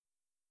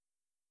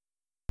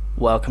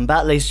Welcome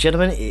back, ladies and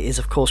gentlemen. It is,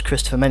 of course,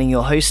 Christopher Menning,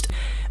 your host.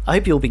 I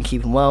hope you've all been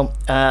keeping well.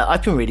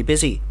 I've been really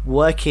busy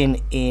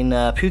working in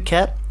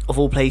Phuket, of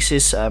all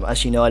places.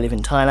 As you know, I live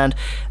in Thailand.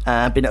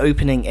 I've been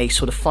opening a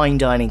sort of fine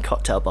dining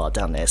cocktail bar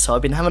down there. So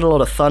I've been having a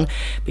lot of fun,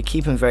 been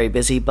keeping very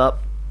busy, but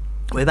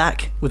we're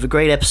back with a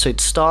great episode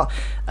to start.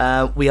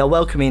 We are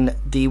welcoming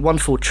the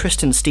wonderful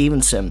Tristan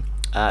Stevenson,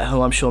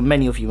 who I'm sure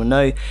many of you will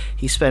know.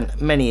 He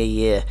spent many a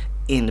year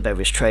in the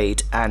beverage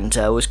trade and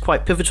was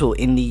quite pivotal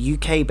in the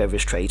UK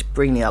beverage trade,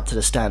 bringing it up to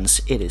the stands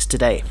it is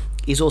today.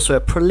 He's also a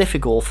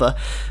prolific author,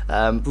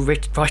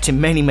 writing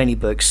many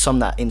books, some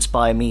that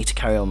inspire me to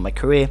carry on my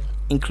career,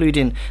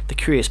 including The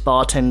Curious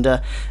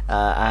Bartender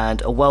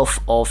and a wealth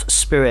of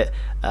spirit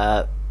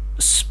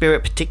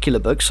particular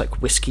books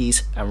like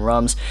whiskies and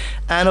rums.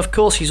 And of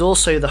course, he's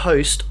also the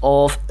host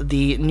of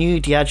the new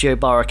Diageo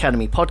Bar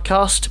Academy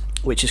podcast,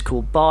 which is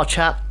called Bar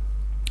Chat.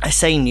 I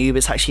say new, but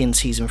it's actually in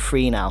season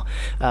 3 now.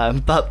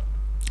 But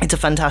it's a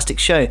fantastic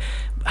show,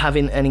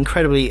 having an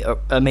incredibly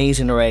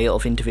amazing array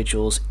of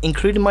individuals,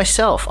 including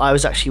myself. I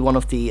was actually one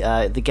of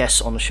the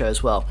guests on the show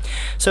as well.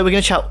 So we're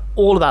going to chat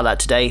all about that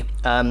today.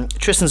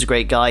 Tristan's a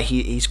great guy.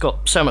 He's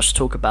got so much to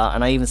talk about,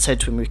 and I even said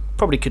to him we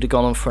probably could have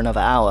gone on for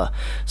another hour.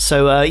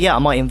 So yeah, I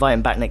might invite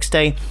him back next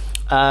day.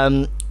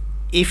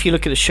 If you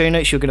look at the show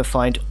notes, you're going to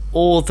find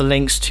all the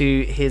links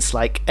to his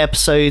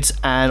episodes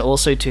and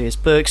also to his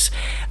books.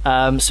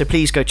 So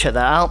please go check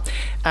that out.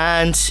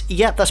 And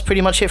yeah, that's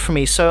pretty much it for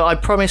me. So I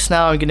promise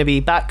now I'm going to be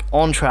back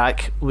on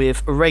track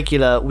with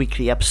regular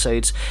weekly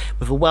episodes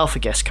with a wealth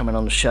of guests coming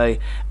on the show,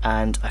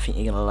 and I think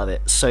you're going to love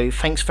it. So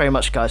thanks very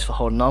much, guys, for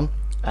holding on.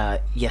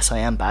 Yes, I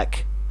am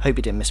back. Hope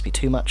you didn't miss me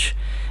too much.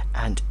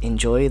 And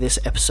enjoy this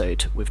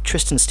episode with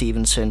Tristan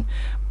Stevenson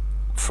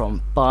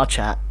from Bar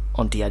Chat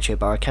on Diageo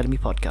Bar Academy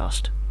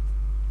podcast.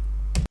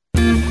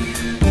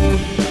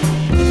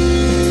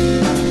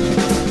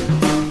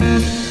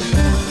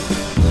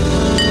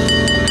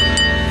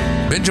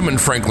 Benjamin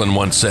Franklin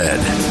once said,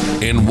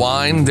 "In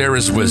wine there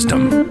is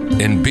wisdom,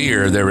 in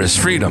beer there is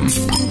freedom,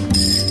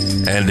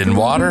 and in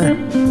water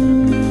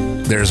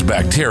there's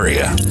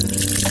bacteria."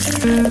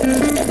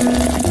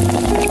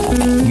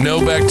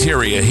 No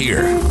bacteria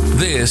here.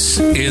 This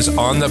is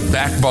On the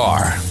Back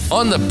Bar.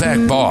 On the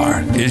Back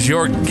Bar is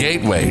your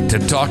gateway to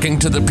talking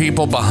to the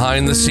people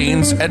behind the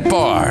scenes at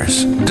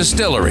bars,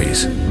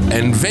 distilleries,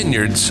 and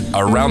vineyards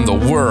around the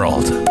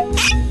world.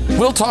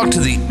 We'll talk to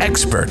the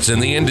experts in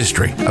the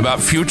industry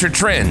about future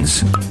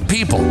trends,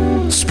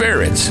 people,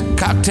 spirits,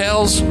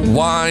 cocktails,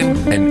 wine,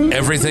 and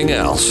everything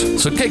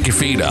else. So kick your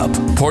feet up,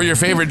 pour your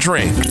favorite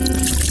drink,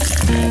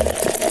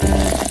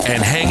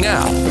 and hang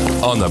out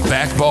on the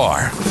Back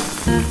Bar.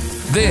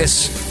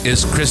 This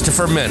is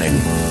Christopher Menning.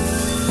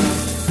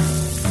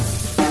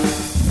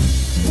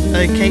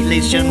 Okay,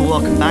 ladies and gentlemen,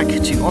 welcome back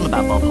to On the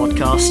Back Bar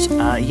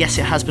podcast. Yes,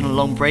 it has been a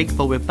long break,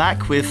 but we're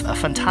back with a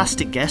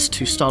fantastic guest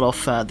to start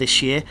off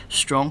this year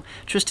strong.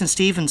 Tristan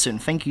Stevenson,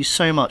 thank you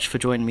so much for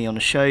joining me on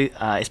the show.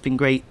 It's been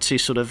great to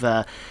sort of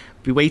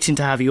be waiting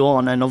to have you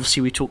on, and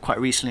obviously we talked quite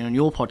recently on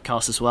your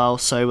podcast as well.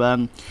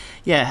 So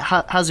yeah,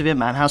 how's it been,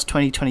 man? How's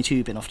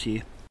 2022 been off to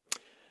you?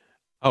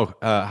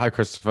 Hi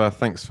Christopher.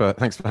 Thanks for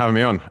having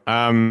me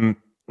on.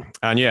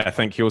 And yeah,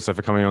 thank you also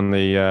for coming on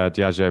the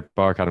Diageo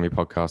Bar Academy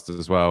podcast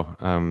as well.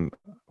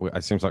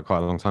 It seems like quite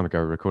a long time ago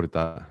we recorded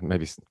that,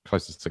 maybe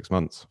close to 6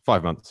 months,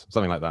 5 months,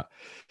 something like that.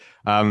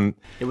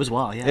 It was a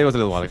while, yeah. It was a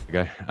little while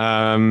ago.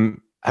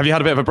 Have you had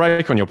a bit of a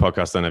break on your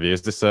podcast then, have you?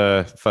 Is this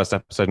the first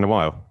episode in a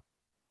while?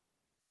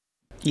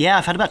 Yeah,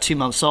 I've had about 2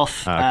 months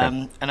off,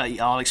 okay. And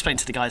I'll explain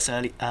to the guys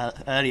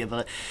earlier,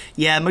 but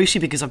yeah, mostly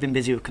because I've been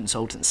busy with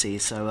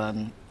consultancy,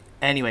 so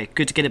anyway,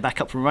 good to get it back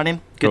up and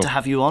running. Good Cool. to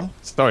have you on.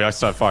 Sorry, I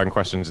started firing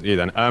questions at you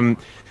then.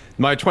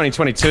 My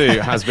 2022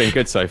 has been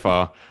good so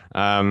far.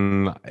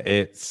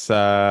 It's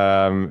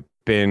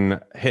been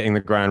hitting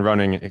the ground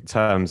running in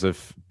terms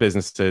of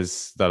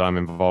businesses that I'm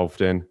involved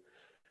in.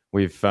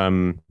 We've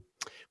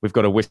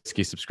got a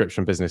whiskey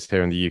subscription business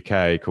here in the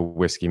UK called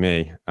Whiskey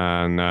Me,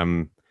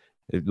 and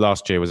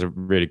last year was a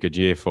really good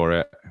year for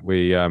it.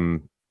 We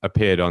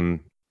appeared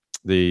on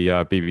the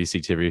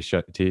BBC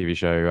TV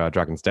show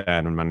Dragon's Den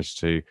and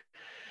managed to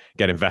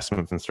get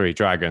investment from Three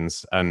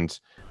Dragons, and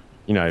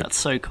you know, that's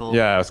so cool.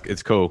 Yeah,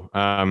 it's cool.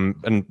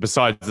 And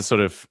besides the sort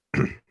of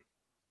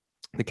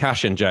the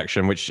cash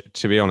injection, which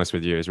to be honest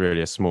with you is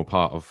really a small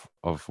part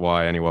of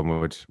why anyone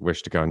would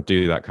wish to go and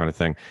do that kind of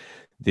thing,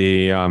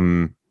 the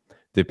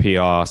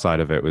PR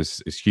side of it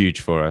is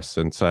huge for us,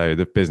 and so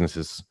the business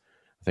is,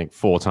 I think,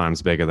 4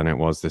 times bigger than it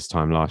was this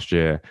time last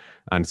year,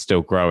 and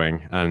still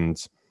growing,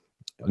 and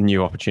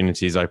new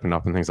opportunities open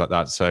up and things like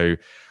that. So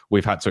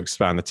we've had to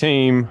expand the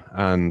team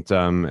and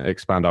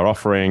expand our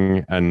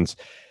offering, and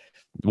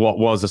what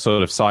was a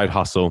sort of side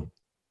hustle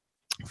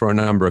for a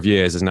number of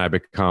years has now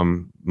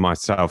become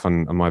myself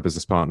and my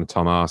business partner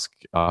Tom Ask,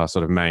 our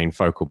sort of main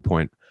focal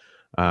point.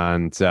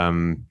 And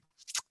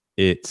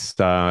it's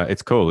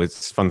cool.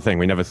 It's a fun thing.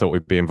 We never thought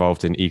we'd be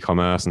involved in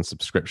e-commerce and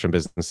subscription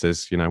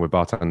businesses. You know, we're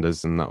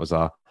bartenders, and that was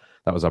our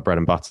bread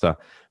and butter.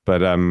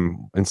 But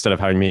instead of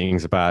having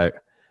meetings about,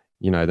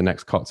 the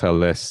next cocktail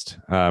list.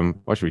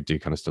 Actually, we do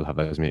kind of still have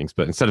those meetings,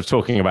 but instead of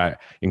talking about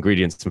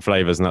ingredients and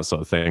flavors and that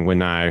sort of thing, we're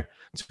now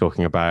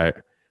talking about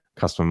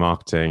customer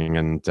marketing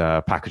and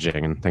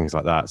packaging and things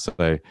like that.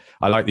 So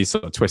I like these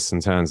sort of twists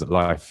and turns that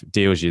life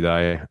deals you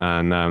though,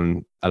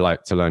 and I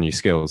like to learn new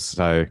skills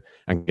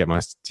and get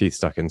my teeth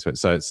stuck into it.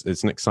 So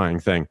it's an exciting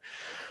thing.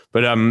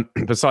 But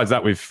besides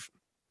that, we've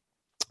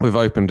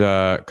opened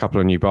a couple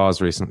of new bars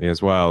recently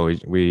as well.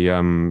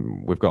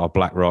 We've got our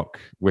Black Rock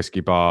whiskey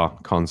bar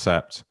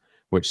concept,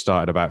 which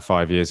started about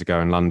 5 years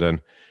ago in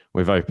London.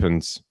 We've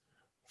opened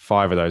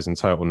 5 of those in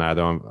total now.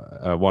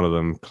 Though one of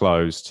them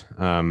closed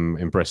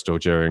in Bristol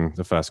during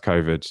the first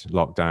COVID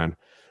lockdown,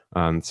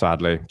 and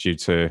sadly due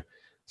to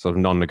sort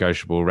of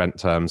non-negotiable rent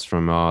terms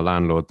from our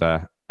landlord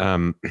there.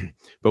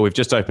 But we've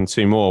just opened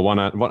 2 more.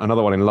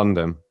 Another one in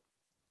London,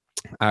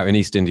 out in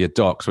East India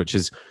Docks, which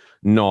is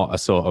not a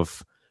sort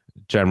of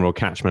general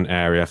catchment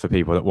area for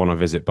people that want to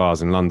visit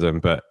bars in London,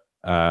 but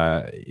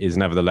is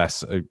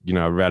nevertheless a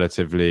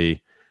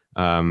relatively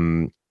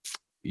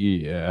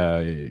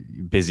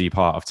busy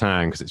part of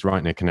town because it's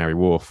right near Canary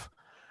Wharf.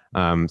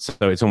 So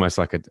it's almost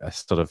like a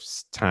sort of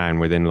town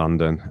within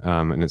London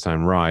in its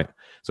own right.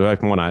 So we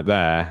opened one out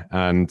there,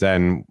 and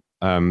then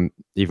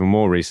even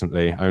more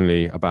recently,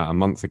 only about a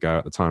month ago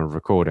at the time of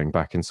recording,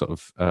 back in sort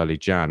of early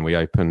Jan, we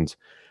opened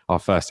our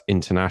first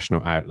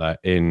international outlet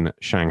in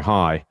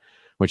Shanghai,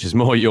 which is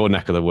more your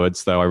neck of the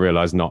woods, though I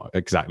realise not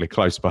exactly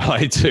close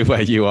by to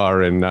where you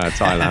are in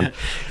Thailand.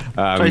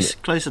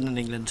 Closer than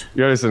England.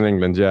 Closer than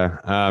England,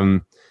 yeah.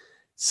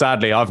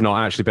 Sadly, I've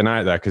not actually been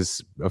out there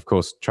because, of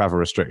course, travel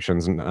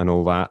restrictions and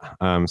all that.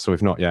 So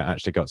we've not yet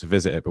actually got to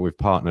visit it, but we've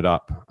partnered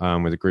up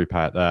with a group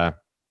out there,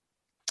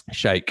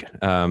 Shake,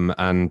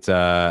 and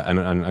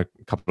a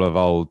couple of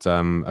old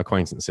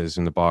acquaintances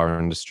in the bar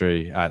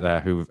industry out there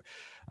who've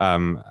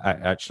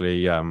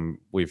actually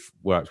we've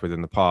worked with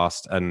in the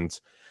past. And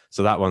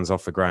so that one's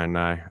off the ground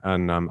now,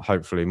 and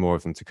hopefully more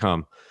of them to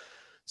come.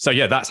 So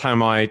yeah, that's how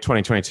my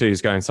 2022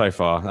 is going so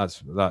far.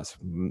 That's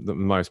the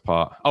most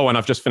part. Oh, and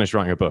I've just finished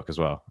writing a book as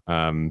well,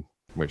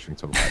 which we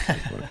can talk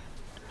about.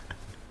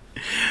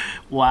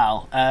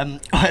 Wow,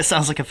 it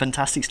sounds like a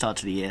fantastic start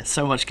to the year.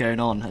 So much going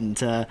on,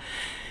 and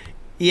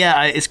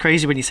yeah, it's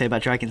crazy when you say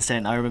about Dragon's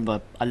Den. I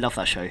remember I love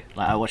that show.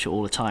 Like, I watch it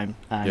all the time,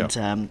 and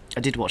I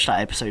did watch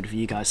that episode with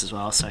you guys as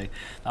well. So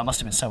that must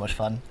have been so much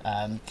fun.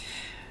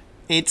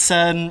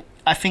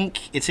 I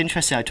think it's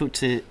interesting. I talked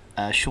to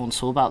Sean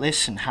Saul about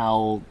this and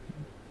how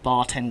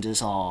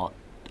bartenders are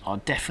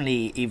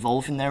definitely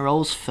evolving their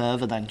roles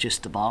further than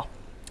just the bar.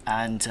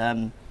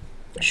 And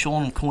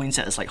Sean coins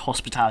it as like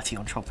hospitality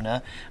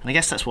entrepreneur, and I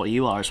guess that's what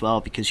you are as well,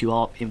 because you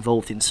are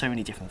involved in so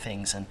many different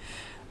things. And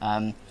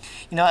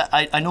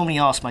I normally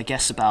ask my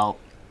guests about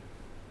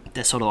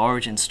their sort of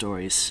origin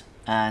stories,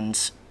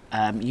 and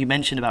you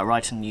mentioned about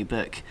writing a new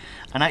book,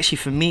 and actually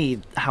for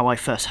me, how I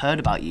first heard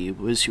about you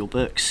was your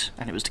books,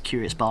 and it was The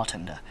Curious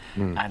Bartender.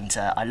 And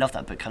I love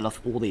that book. I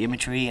love all the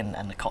imagery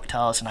and the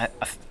cocktails, and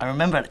I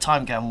remember at the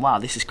time going, wow,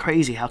 this is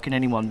crazy, how can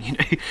anyone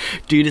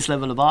do this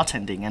level of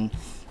bartending?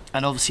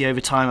 And obviously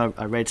over time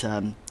I read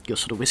your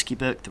sort of whiskey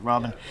book, The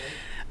Ramen.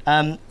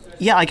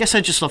 Yeah, I guess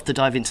I'd just love to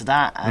dive into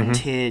that and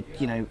hear,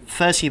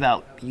 firstly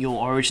about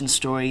your origin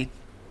story,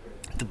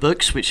 the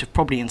books, which have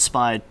probably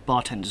inspired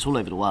bartenders all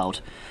over the world,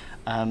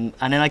 and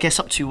then I guess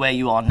up to where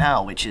you are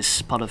now, which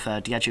is part of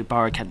Diageo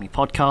Bar Academy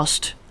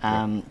podcast,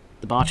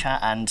 the Bar Chat,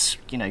 and,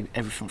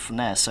 everything from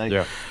there.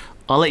 So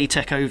I'll let you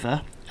take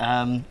over.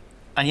 And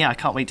yeah, I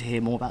can't wait to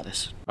hear more about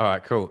this. All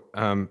right, cool.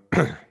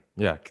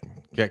 Yeah,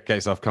 get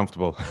yourself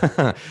comfortable.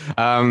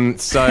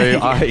 So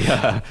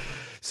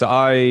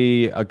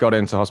I got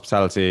into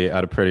hospitality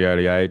at a pretty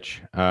early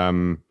age,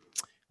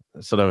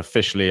 sort of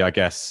officially, I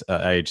guess,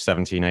 at age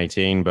 17,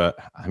 18. But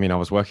I mean, I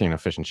was working in a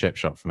fish and chip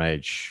shop from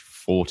age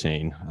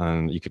 14,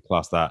 and you could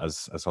class that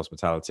as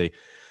hospitality,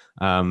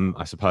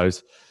 I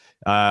suppose.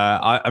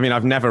 I mean,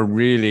 I've never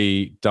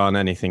really done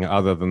anything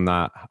other than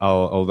that,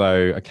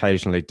 although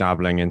occasionally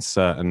dabbling in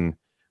certain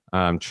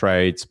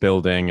trades,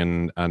 building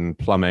and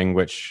plumbing,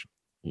 which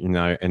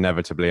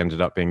inevitably ended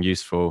up being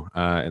useful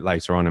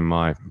later on in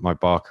my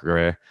bar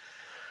career,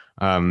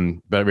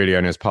 but really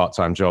only as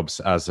part-time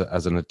jobs as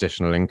an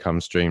additional income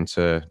stream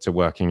to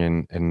working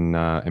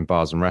in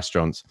bars and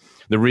restaurants.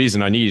 The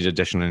reason I needed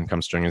additional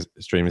income stream is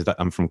that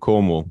I'm from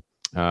Cornwall,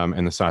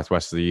 in the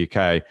southwest of the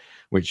UK,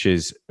 which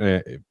is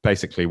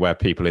basically where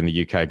people in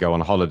the UK go on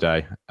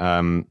holiday,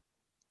 and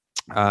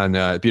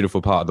a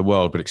beautiful part of the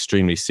world, but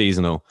extremely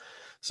seasonal.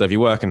 So if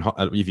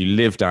you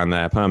live down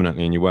there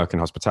permanently and you work in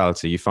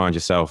hospitality, you find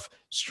yourself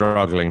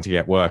struggling to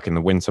get work in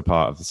the winter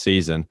part of the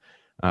season,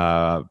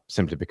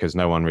 simply because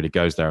no one really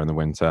goes there in the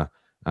winter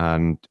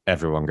and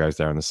everyone goes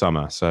there in the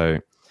summer. So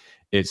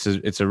it's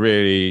a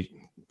really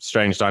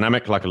strange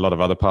dynamic, like a lot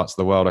of other parts of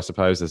the world, I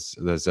suppose.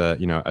 There's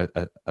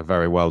a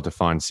very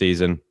well-defined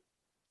season,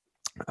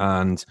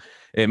 and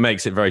it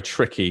makes it very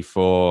tricky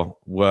for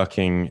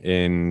working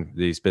in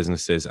these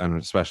businesses,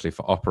 and especially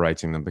for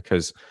operating them,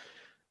 because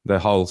the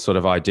whole sort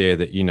of idea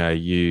that you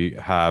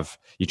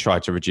try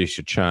to reduce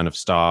your churn of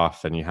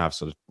staff, and you have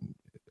sort of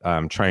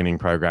training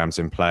programs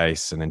in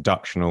place and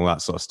induction, all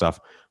that sort of stuff,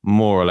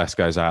 more or less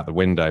goes out the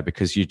window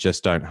because you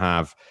just don't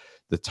have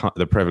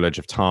the privilege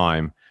of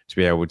time to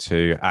be able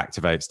to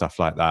activate stuff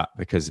like that,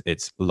 because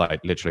it's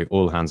like literally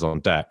all hands on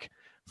deck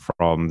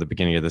from the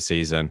beginning of the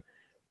season.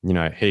 You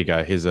know, here you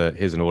go, here's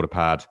an order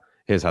pad,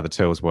 here's how the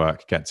tills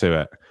work, get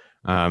to it.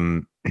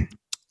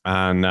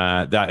 And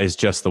that is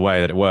just the way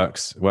that it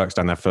works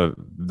down there for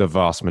the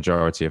vast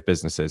majority of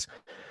businesses.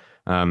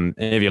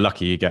 If you're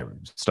lucky, you get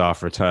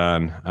staff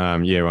return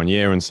year on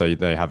year, and so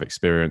they have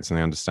experience and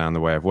they understand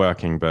the way of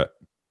working, but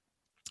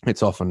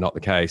it's often not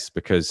the case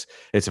because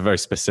it's a very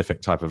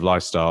specific type of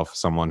lifestyle for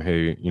someone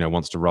who, you know,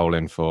 wants to roll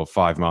in for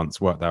 5 months,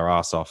 work their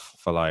ass off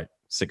for like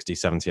 60,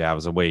 70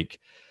 hours a week,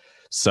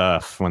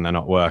 surf when they're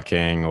not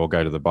working, or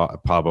go to the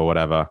pub or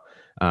whatever,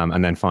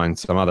 and then find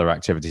some other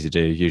activity to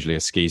do, usually a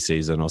ski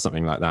season or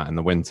something like that in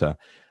the winter.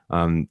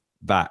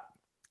 That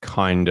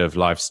kind of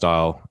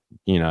lifestyle,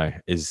 you know,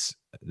 there's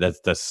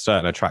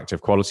certain attractive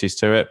qualities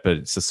to it, but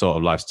it's a sort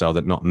of lifestyle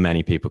that not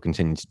many people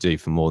continue to do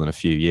for more than a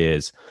few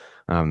years.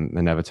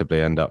 Inevitably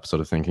end up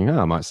sort of thinking,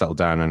 I might settle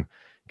down and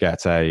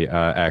get a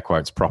air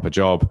quotes proper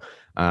job,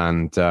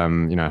 and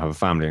you know, have a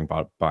family and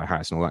buy a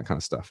house and all that kind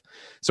of stuff.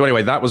 So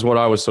anyway, that was what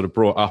I was sort of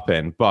brought up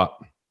in, but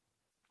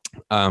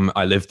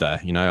I lived there.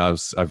 You know,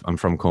 I'm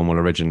from Cornwall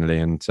originally,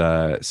 and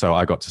so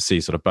I got to see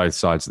sort of both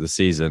sides of the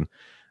season,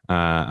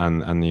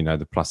 and you know,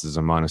 the pluses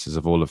and minuses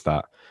of all of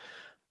that.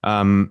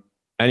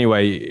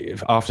 Anyway,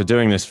 after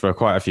doing this for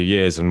quite a few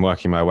years and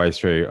working my way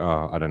through,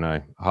 I don't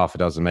know, half a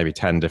dozen, maybe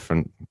 10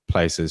 different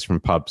places, from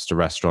pubs to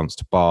restaurants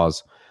to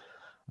bars,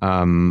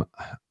 around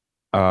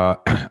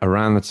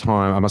the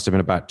time I must have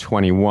been about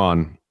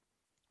 21,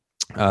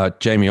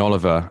 Jamie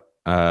Oliver,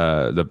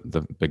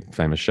 the big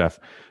famous chef,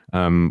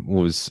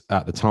 was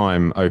at the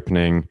time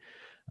opening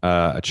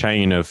a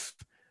chain of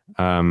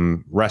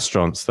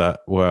restaurants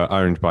that were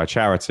owned by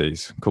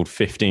charities called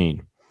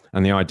 15.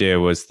 And the idea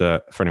was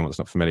that, for anyone that's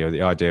not familiar,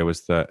 the idea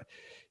was that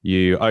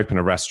you open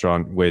a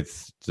restaurant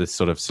with the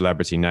sort of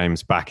celebrity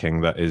names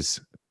backing that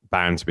is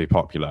bound to be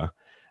popular,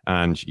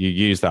 and you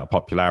use that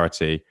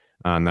popularity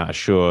and that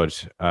assured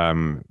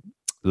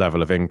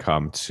level of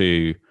income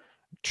to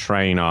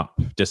train up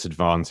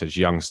disadvantaged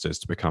youngsters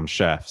to become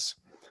chefs.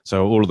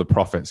 So all of the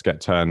profits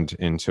get turned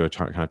into a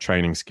kind of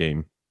training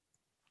scheme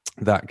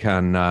that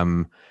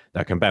can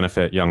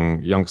benefit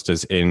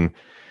youngsters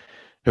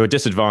who are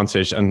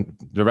disadvantaged, and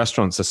the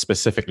restaurants are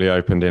specifically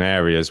opened in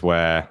areas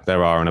where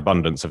there are an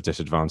abundance of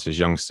disadvantaged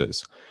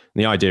youngsters.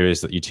 And the idea is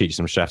that you teach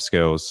them chef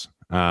skills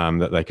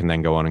that they can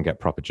then go on and get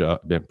proper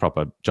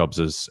jobs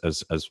as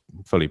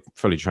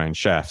fully trained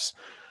chefs.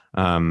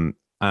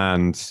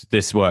 And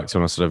this works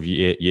on a sort of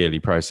yearly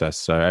process.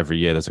 So every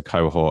year there's a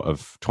cohort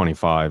of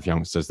 25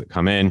 youngsters that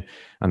come in,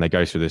 and they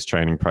go through this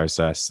training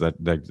process. That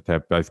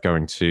they're both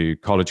going to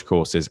college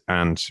courses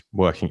and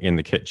working in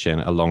the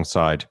kitchen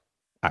alongside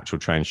actual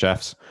trained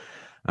chefs.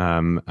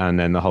 And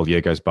then the whole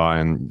year goes by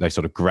and they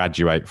sort of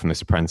graduate from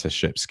this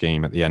apprenticeship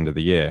scheme at the end of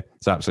the year.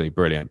 It's absolutely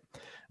brilliant.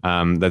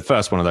 The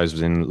first one of those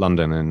was in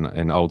London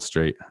in Old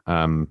Street,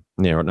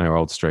 near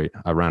Old Street,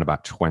 around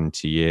about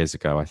 20 years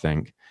ago, I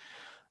think.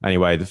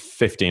 Anyway, the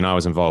 15 I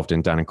was involved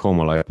in down in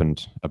Cornwall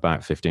opened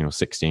about 15 or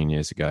 16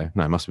 years ago.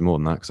 No, it must be more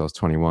than that because I was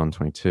 21,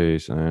 22,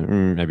 so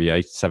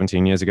maybe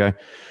 17 years ago.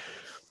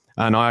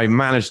 And I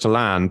managed to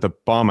land the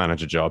bar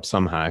manager job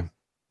somehow.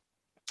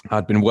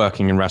 I'd been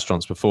working in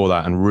restaurants before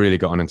that and really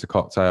gotten into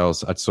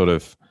cocktails. I'd sort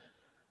of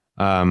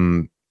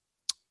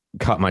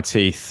cut my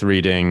teeth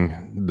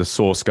reading the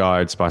Source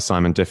Guides by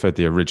Simon Difford,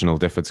 the original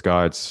Difford's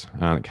Guides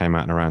that came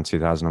out in around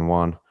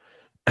 2001.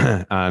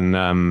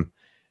 And,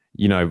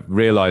 you know,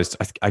 realized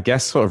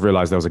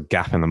there was a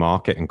gap in the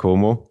market in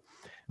Cornwall.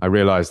 I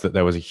realized that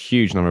there was a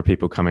huge number of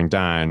people coming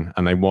down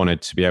and they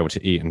wanted to be able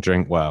to eat and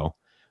drink well.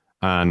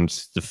 And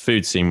the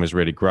food scene was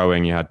really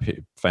growing. You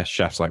had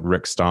chefs like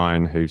Rick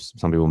Stein, who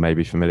some people may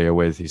be familiar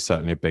with. He's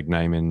certainly a big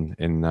name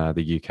in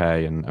the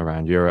UK and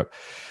around Europe,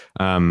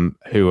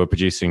 who were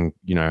producing,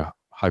 you know,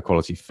 high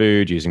quality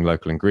food using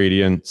local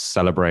ingredients,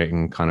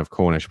 celebrating kind of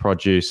Cornish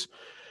produce.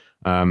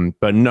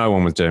 But no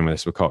one was doing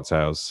this with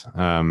cocktails.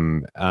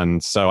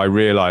 And so I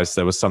realized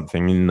there was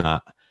something in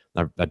that.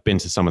 I'd been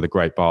to some of the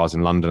great bars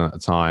in London at the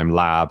time,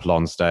 Lab,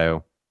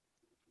 Lonsdale,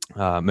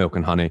 Milk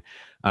and Honey,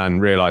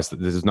 and realized that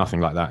there's nothing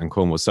like that in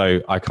Cornwall.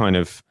 So I kind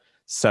of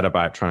set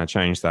about trying to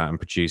change that and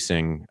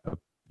producing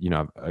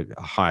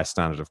a higher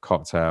standard of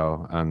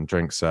cocktail and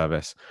drink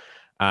service.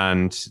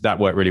 And that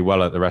worked really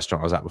well at the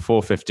restaurant I was at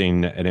before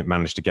 15, and it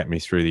managed to get me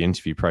through the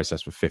interview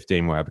process with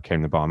 15, where I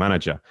became the bar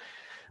manager.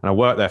 And I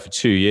worked there for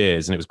 2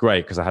 years, and it was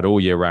great because I had all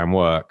year round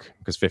work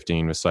because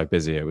 15 was so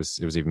busy. It was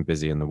even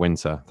busy in the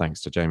winter, thanks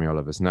to Jamie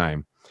Oliver's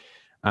name.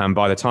 And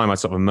by the time I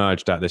sort of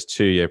emerged out this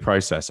 2-year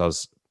process, I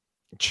was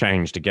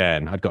changed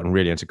again. I'd gotten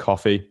really into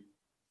coffee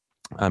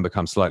and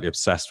become slightly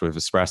obsessed with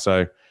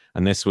espresso.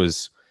 And this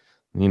was,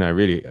 you know,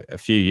 really a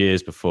few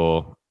years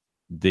before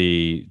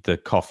the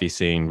coffee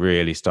scene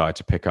really started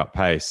to pick up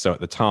pace. So at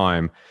the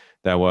time,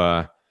 there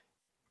were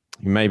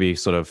maybe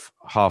sort of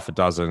half a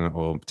dozen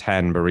or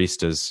 10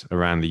 baristas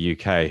around the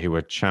UK who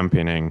were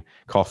championing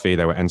coffee.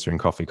 They were entering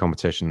coffee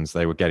competitions.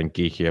 They were getting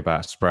geeky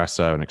about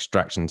espresso and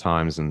extraction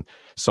times and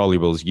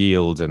solubles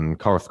yield and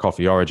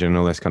coffee origin and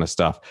all this kind of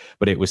stuff.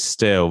 But it was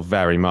still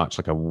very much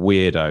like a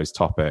weirdo's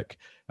topic,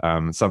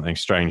 something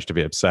strange to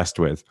be obsessed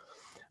with,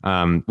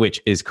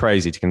 which is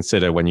crazy to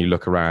consider when you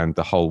look around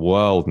the whole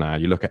world now.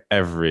 You look at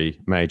every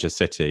major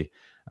city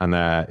and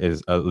there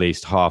is at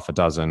least half a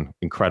dozen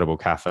incredible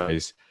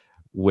cafes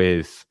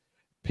with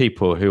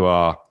people who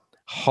are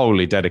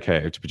wholly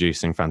dedicated to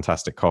producing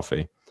fantastic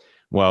coffee.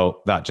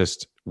 Well, that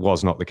just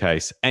was not the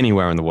case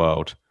anywhere in the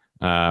world,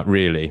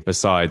 really,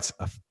 besides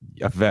a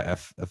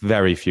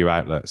very few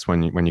outlets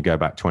when you go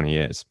back 20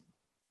 years.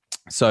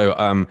 So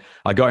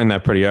I got in there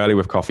pretty early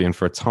with coffee, and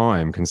for a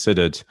time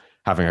considered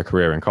having a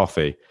career in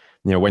coffee.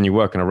 You know, when you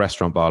work in a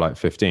restaurant bar like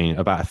 15,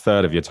 about a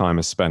third of your time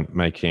is spent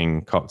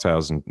making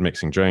cocktails and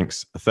mixing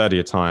drinks. A third of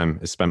your time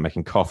is spent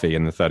making coffee,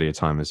 and the third of your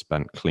time is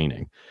spent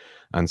cleaning.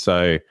 And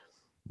so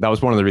that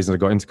was one of the reasons I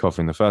got into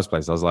coffee in the first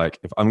place. I was like,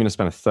 if I'm going to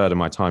spend a third of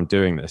my time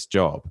doing this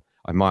job,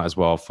 I might as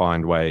well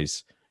find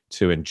ways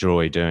to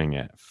enjoy doing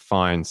it,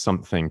 find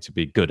something to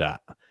be good at,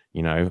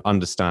 you know,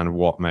 understand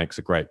what makes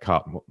a great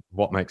cup,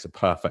 what makes a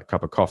perfect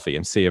cup of coffee,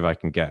 and see if I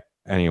can get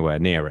anywhere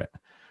near it.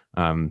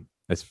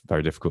 It's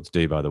very difficult to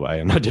do, by the way,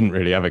 and I didn't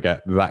really ever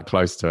get that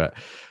close to it.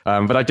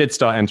 But I did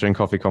start entering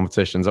coffee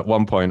competitions. At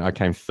one point, I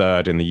came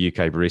third in the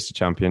UK Barista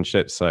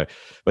Championships. So,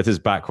 but this is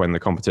back when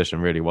the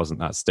competition really wasn't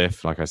that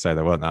stiff. Like I say,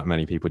 there weren't that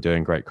many people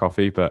doing great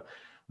coffee. But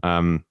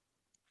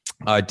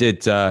I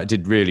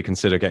did really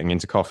consider getting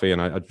into coffee,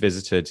 and I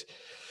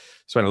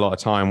spent a lot of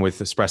time with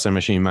espresso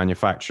machine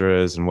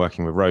manufacturers and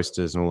working with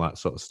roasters and all that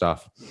sort of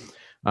stuff.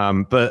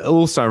 But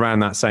also around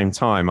that same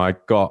time, I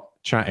got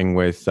chatting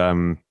with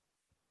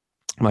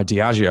my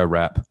Diageo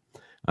rep,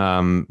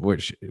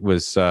 which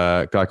was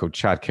a guy called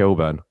Chad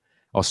Kilburn,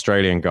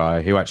 Australian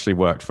guy who actually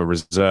worked for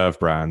Reserve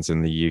Brands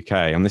in the UK.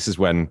 And this is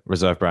when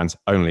Reserve Brands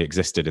only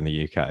existed in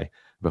the UK,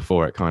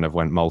 before it kind of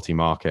went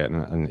multi-market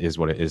and is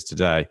what it is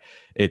today.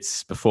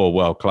 It's before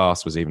World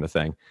Class was even a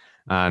thing.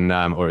 And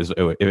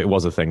it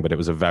was a thing, but it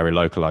was a very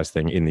localized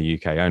thing in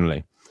the UK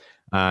only.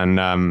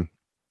 And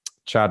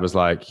Chad was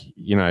like,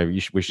 you know,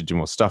 we should do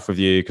more stuff with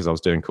you, because I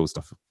was doing cool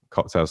stuff with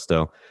cocktails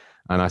still.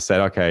 And I said,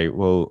 okay,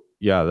 well,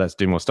 yeah, let's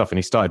do more stuff. And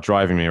he started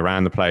driving me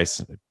around the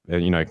place,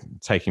 you know,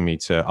 taking me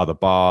to other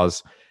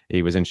bars.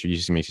 He was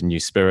introducing me to new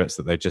spirits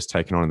that they'd just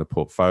taken on in the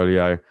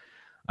portfolio.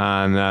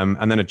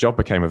 And then a job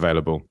became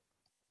available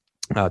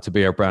to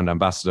be a brand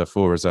ambassador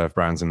for Reserve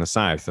Brands in the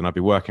South. And I'd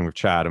be working with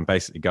Chad and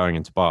basically going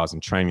into bars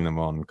and training them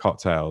on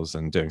cocktails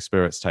and doing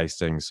spirits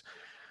tastings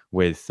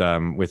with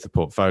the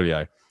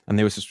portfolio. And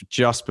it was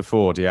just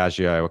before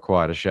Diageo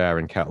acquired a share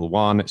in Kettle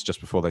One. It's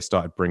just before they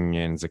started bringing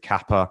in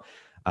Zacapa,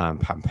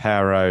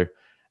 Pampero,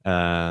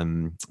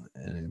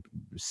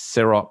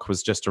 Ciroc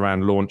was just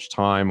around launch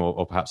time,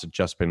 or perhaps had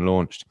just been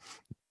launched.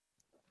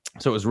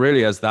 So it was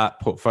really as that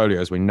portfolio,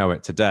 as we know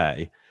it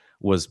today,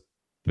 was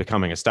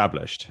becoming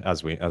established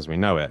as we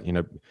know it. You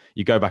know,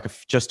 you go back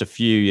just a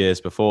few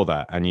years before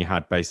that, and you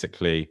had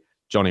basically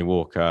Johnny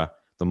Walker,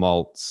 the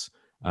malts,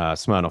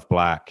 Smirnoff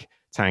Black,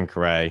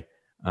 Tanqueray,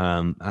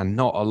 and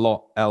not a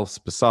lot else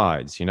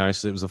besides. You know,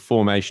 so it was a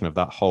formation of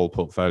that whole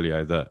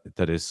portfolio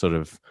that is sort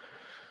of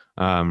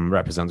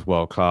represents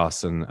World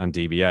Class and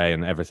DBA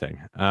and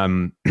everything.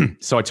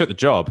 So I took the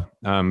job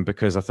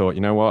because I thought,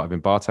 you know what, I've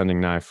been bartending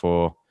now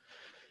for,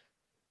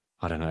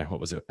 I don't know, what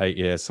was it, 8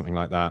 years, something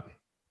like that.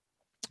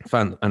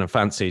 And I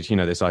fancied, you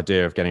know, this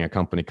idea of getting a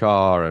company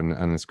car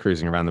and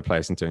cruising around the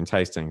place and doing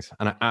tastings.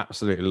 And I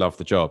absolutely loved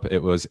the job.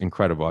 It was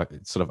incredible.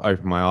 It sort of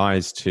opened my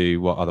eyes to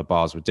what other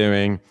bars were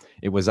doing.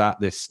 It was at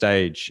this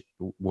stage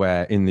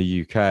where in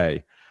the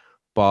UK,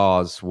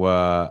 bars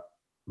were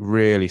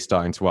really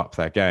starting to up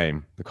their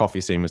game. The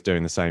coffee scene was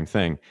doing the same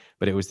thing,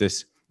 but it was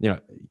this, you know,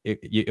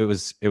 it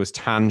was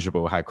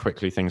tangible how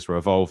quickly things were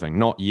evolving,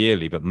 not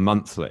yearly, but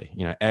monthly.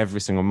 You know,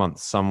 every single month,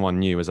 someone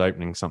new was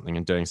opening something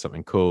and doing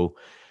something cool.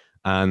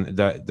 And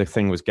the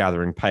thing was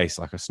gathering pace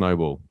like a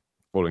snowball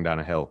falling down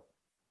a hill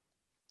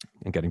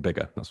and getting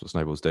bigger. That's what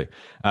snowballs do.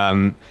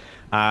 So,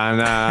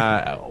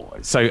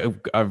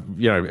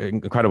 you know,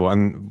 incredible.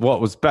 And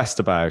what was best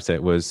about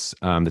it was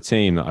the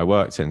team that I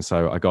worked in.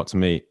 So I got to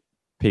meet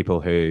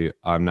people who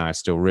I'm now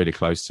still really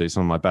close to,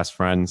 some of my best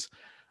friends,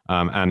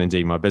 and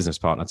indeed my business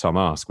partner, Tom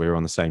Ask. We were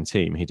on the same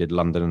team. He did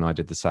London and I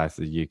did the south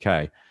of the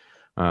UK.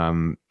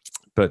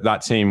 But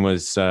that team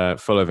was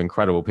full of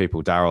incredible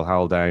people: Daryl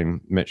Haldane,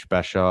 Mitch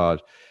Beshard,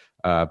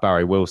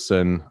 Barry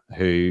Wilson,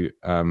 who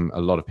a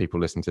lot of people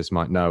listening to this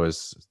might know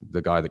as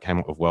the guy that came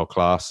up with World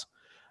Class,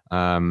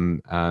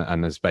 and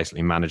has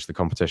basically managed the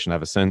competition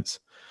ever since.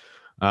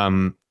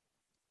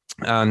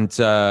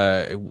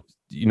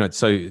 You know,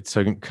 so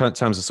in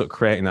terms of sort of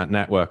creating that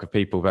network of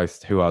people,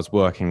 both who I was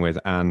working with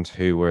and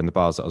who were in the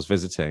bars that I was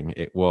visiting,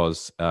 it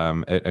was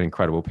an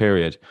incredible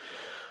period.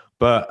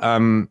 But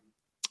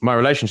my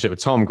relationship with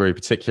Tom grew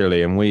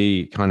particularly, and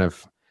we kind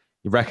of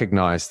you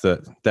recognized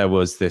that there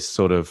was this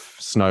sort of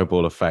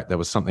snowball effect. There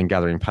was something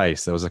gathering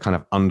pace. There was a kind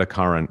of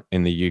undercurrent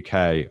in the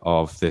UK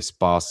of this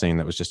bar scene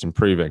that was just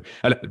improving.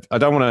 And I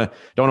don't want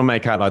to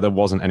make out like there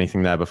wasn't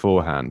anything there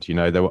beforehand. You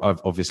know, there were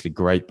obviously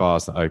great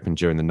bars that opened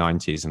during the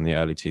 90s and the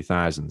early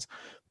 2000s,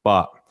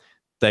 but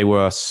they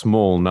were a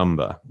small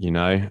number, you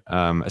know,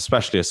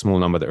 especially a small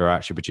number that were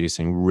actually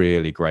producing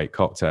really great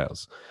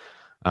cocktails.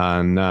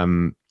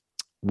 And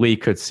we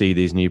could see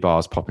these new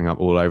bars popping up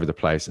all over the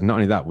place. And not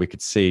only that, we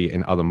could see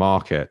in other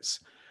markets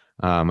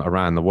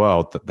around the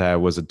world that there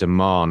was a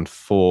demand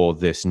for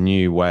this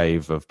new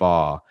wave of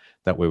bar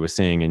that we were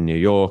seeing in New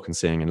York and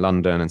seeing in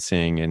London and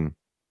seeing in,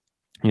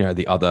 you know,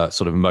 the other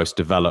sort of most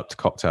developed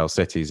cocktail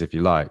cities, if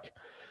you like,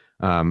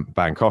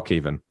 Bangkok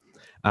even.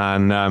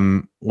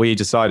 And we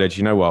decided,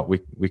 you know what, we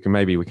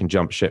can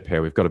jump ship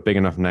here. We've got a big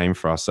enough name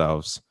for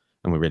ourselves.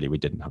 And we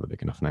didn't have a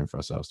big enough name for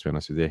ourselves, to be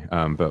honest with you.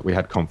 But we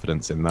had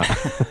confidence in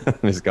that,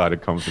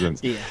 misguided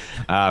confidence. Yeah.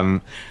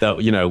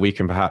 That, you know, we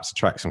can perhaps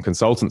attract some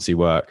consultancy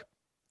work,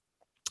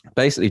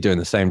 basically doing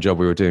the same job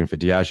we were doing for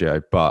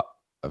Diageo, but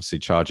obviously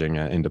charging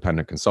an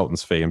independent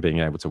consultant's fee and being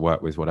able to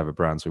work with whatever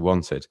brands we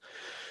wanted.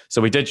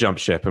 So we did jump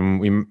ship, and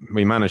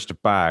we managed to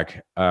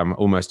bag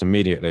almost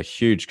immediately a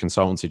huge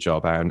consultancy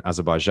job out in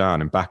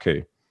Azerbaijan, in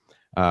Baku,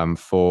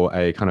 for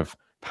a kind of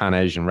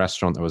Pan-Asian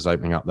restaurant that was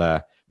opening up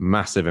there.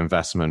 Massive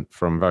investment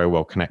from very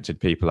well connected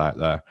people out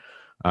there,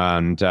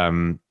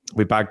 and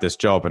we bagged this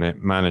job, and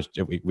it managed.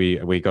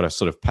 We got a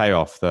sort of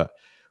payoff that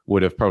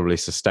would have probably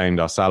sustained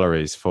our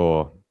salaries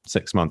for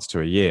 6 months to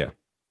a year.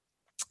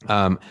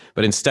 But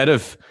instead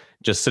of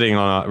just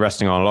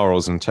resting on our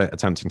laurels and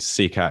attempting to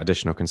seek out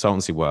additional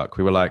consultancy work,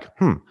 we were like,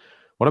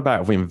 what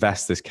about if we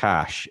invest this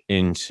cash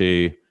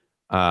into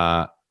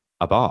a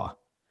bar?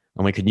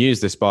 And we could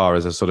use this bar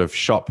as a sort of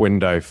shop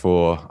window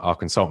for our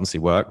consultancy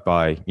work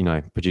by, you know,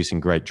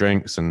 producing great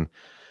drinks and,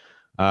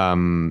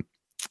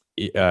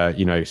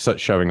 you know,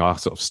 showing our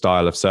sort of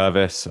style of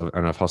service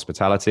and of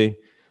hospitality,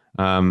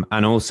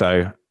 and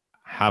also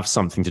have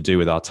something to do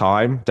with our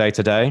time day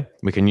to day.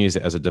 We can use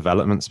it as a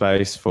development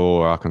space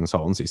for our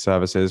consultancy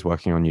services,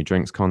 working on new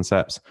drinks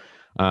concepts.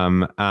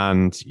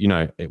 And, you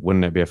know,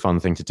 wouldn't it be a fun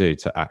thing to do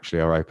to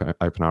actually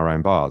open our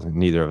own bars? And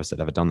neither of us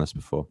had ever done this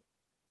before.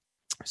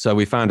 So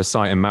we found a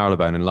site in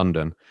Marylebone in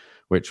London,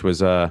 which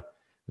was a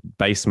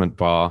basement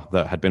bar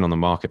that had been on the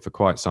market for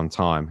quite some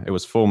time. It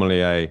was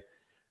formerly a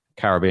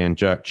Caribbean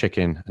jerk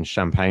chicken and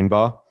champagne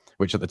bar,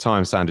 which at the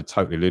time sounded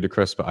totally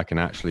ludicrous, but I can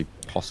actually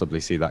possibly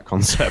see that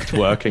concept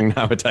working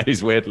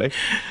nowadays, weirdly.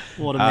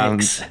 What a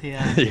mix.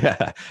 Yeah.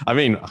 Yeah. I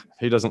mean,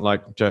 who doesn't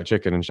like jerk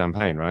chicken and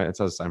champagne, right? It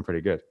does sound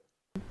pretty good.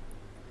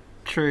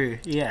 True.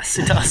 Yes,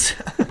 it does.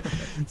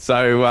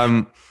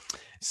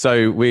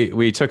 So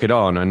we took it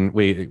on, and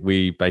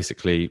we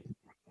basically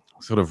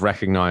sort of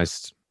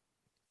recognized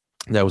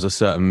there was a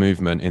certain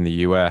movement in the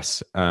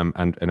US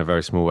and in a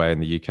very small way in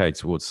the UK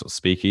towards sort of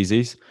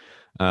speakeasies.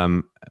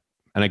 And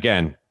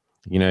again,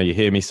 you know, you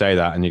hear me say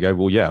that and you go,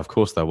 well, yeah, of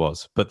course there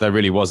was, but there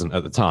really wasn't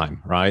at the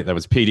time, right? There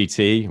was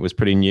PDT, was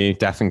pretty new.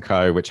 Death &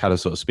 Co., which had a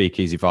sort of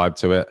speakeasy vibe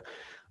to it,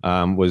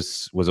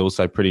 was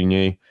also pretty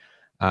new.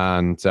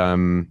 And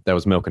there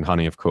was Milk and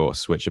Honey, of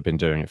course, which had been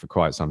doing it for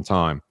quite some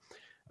time.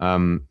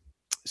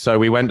 So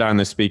we went down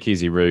the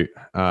speakeasy route,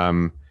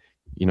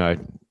 you know,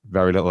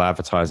 very little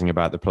advertising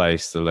about the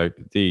place.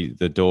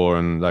 The door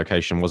and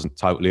location wasn't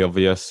totally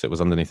obvious. It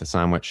was underneath a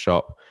sandwich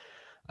shop.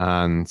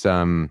 And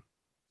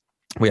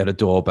we had a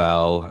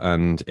doorbell,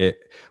 and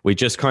we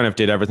just kind of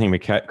did everything we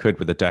could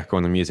with the decor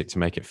and the music to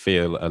make it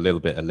feel a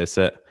little bit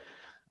illicit.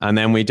 And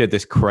then we did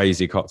this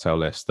crazy cocktail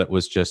list that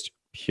was just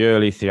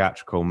purely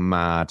theatrical,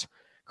 mad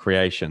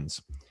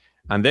creations.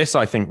 And this,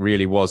 I think,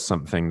 really was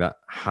something that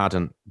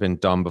hadn't been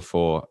done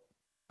before,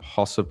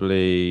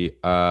 possibly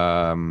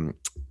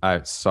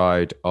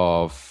outside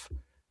of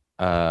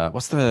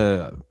what's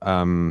the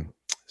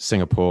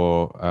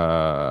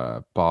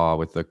Singapore bar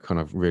with the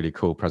kind of really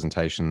cool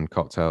presentation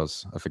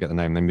cocktails. I forget the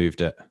name. They moved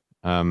it.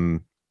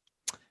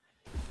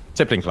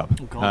 Tippling Club.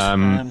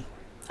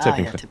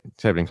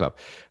 Tippling Club.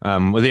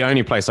 Well, the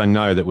only place I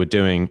know that were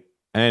doing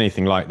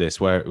anything like this,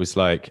 where it was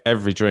like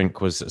every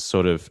drink was a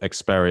sort of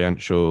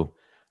experiential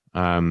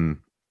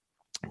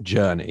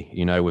journey,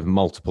 you know, with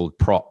multiple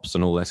props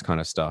and all this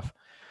kind of stuff.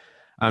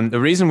 And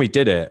the reason we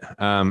did it,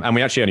 and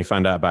we actually only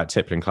found out about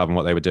Tippling Club and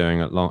what they were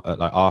doing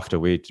like after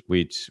we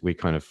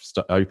kind of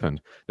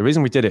opened. The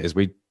reason we did it is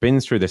we'd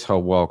been through this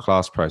whole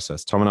world-class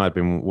process. Tom and I had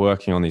been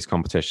working on these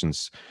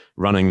competitions,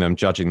 running them,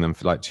 judging them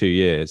for like 2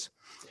 years.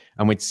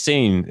 And we'd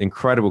seen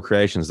incredible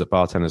creations that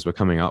bartenders were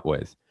coming up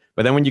with.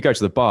 But then when you go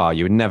to the bar,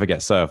 you would never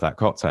get served that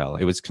cocktail.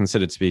 It was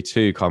considered to be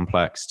too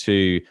complex,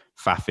 too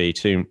faffy,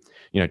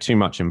 too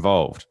much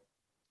involved.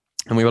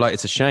 And we were like,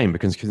 it's a shame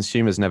because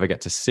consumers never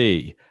get to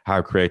see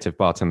how creative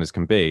bartenders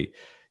can be.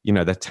 You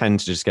know, they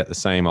tend to just get the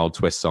same old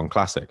twists on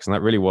classics. And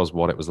that really was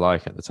what it was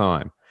like at the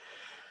time.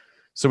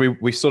 So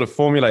we sort of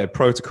formulated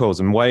protocols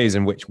and ways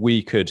in which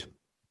we could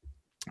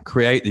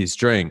create these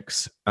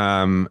drinks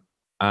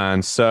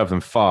and serve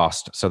them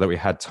fast so that we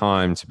had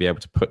time to be able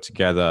to put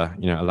together,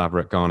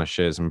 elaborate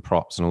garnishes and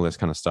props and all this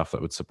kind of stuff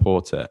that would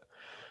support it.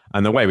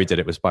 And the way we did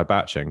it was by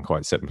batching,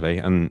 quite simply.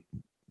 And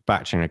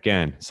batching,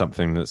 again,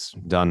 something that's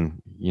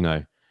done,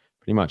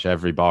 pretty much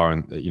every bar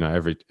and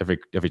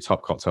every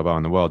top cocktail bar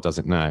in the world does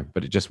it now,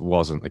 but it just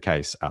wasn't the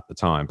case at the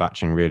time.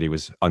 Batching really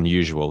was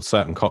unusual.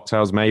 Certain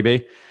cocktails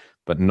maybe,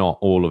 but not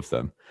all of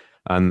them.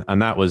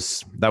 And that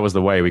was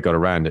the way we got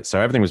around it.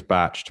 So everything was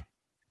batched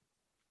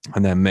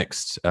and then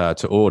mixed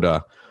to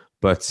order,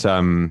 but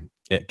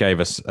it gave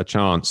us a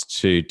chance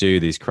to do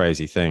these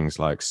crazy things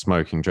like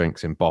smoking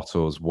drinks in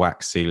bottles,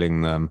 wax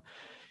sealing them,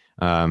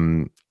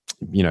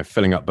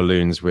 filling up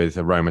balloons with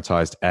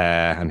aromatized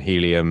air and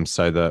helium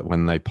so that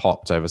when they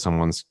popped over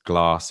someone's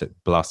glass, it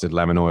blasted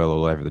lemon oil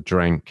all over the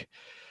drink.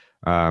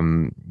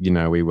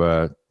 We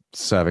were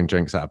serving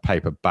drinks out of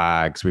paper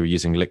bags. We were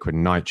using liquid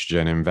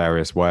nitrogen in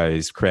various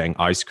ways, creating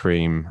ice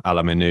cream a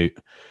la minute,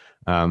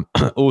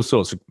 all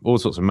sorts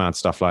of mad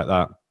stuff like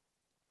that.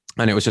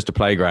 And it was just a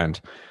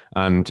playground.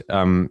 And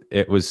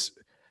it was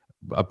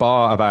a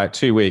bar about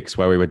 2 weeks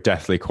where we were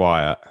deathly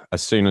quiet.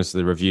 As soon as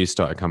the reviews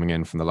started coming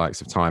in from the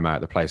likes of Time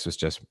Out, the place was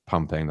just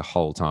pumping the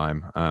whole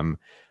time.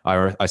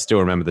 I still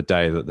remember the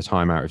day that the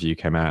Time Out review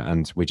came out,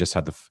 and we just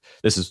had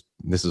this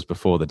was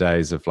before the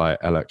days of like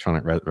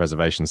electronic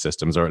reservation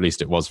systems, or at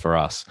least it was for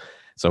us.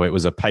 So it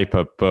was a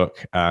paper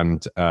book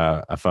and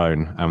a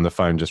phone, and the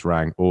phone just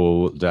rang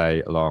all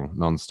day long,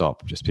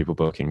 non-stop, just people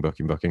booking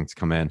to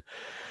come in.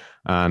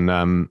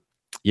 And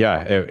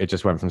it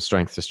just went from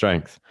strength to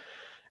strength.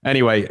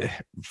 Anyway,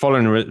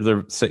 following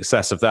the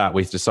success of that,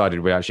 we decided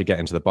we'd actually get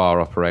into the bar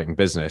operating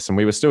business. And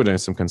we were still doing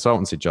some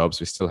consultancy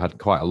jobs. We still had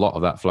quite a lot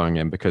of that flowing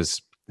in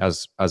because,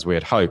 as we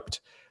had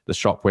hoped, the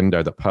shop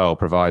window that Pearl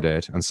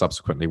provided, and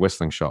subsequently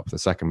Whistling Shop, the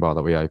second bar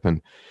that we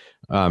opened,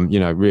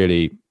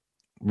 really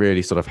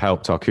sort of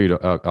helped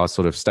our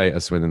sort of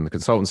status within the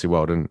consultancy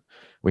world. And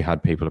we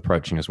had people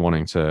approaching us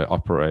wanting to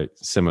operate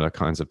similar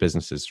kinds of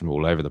businesses from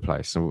all over the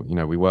place. So,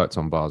 we worked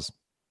on bars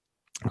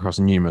across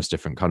numerous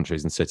different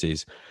countries and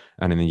cities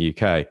and in the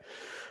UK.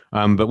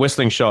 But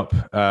Whistling Shop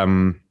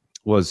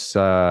was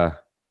the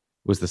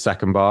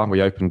second bar.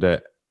 We opened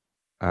it,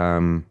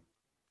 I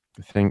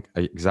think,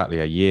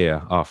 exactly a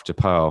year after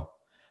Pearl.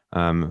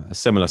 A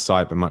similar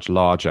site, but much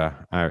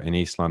larger, out in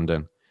East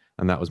London.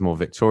 And that was more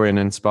Victorian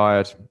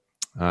inspired.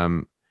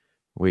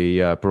 We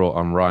brought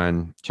on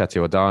Ryan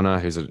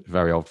Chettiwardana, who's a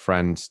very old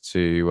friend,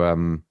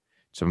 to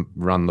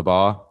run the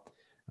bar.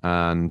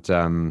 And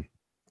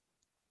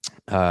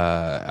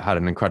had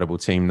an incredible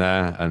team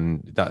there,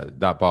 and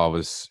that bar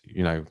was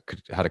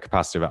had a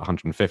capacity of about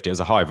 150. It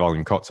was a high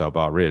volume cocktail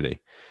bar, really,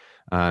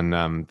 and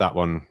that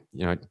one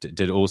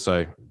did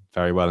also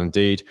very well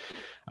indeed.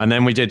 And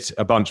then we did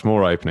a bunch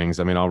more openings.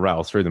 I mean, I'll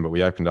rattle through them, but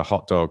we opened a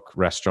hot dog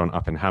restaurant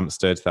up in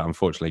Hampstead that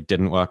unfortunately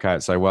didn't work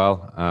out so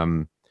well.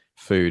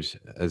 Food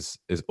is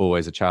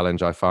always a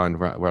challenge, I find,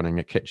 running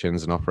at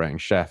kitchens and operating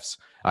chefs.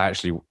 I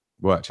actually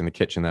worked in the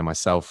kitchen there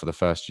myself for the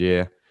first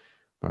year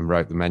and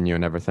wrote the menu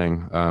and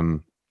everything,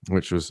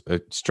 which was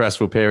a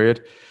stressful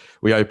period.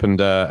 We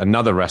opened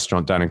another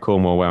restaurant down in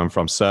Cornwall, where I'm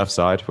from,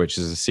 Surfside, which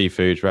is a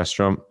seafood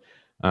restaurant,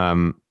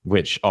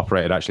 which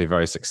operated actually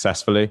very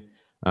successfally.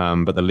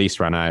 But the lease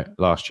ran out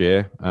last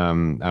year,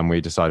 and we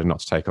decided not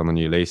to take on the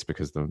new lease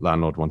because the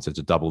landlord wanted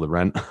to double the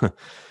rent.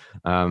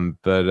 We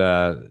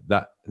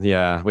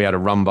had a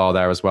rum bar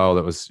there as well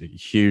that was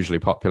hugely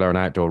popular, an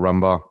outdoor rum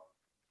bar.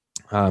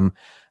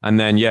 And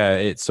then,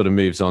 it sort of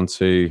moves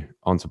onto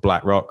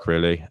Black Rock,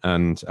 really,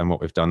 and what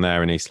we've done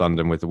there in East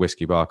London with the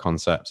whiskey bar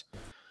concept.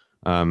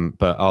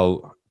 But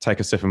I'll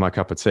take a sip of my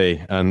cup of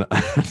tea and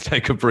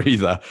take a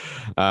breather,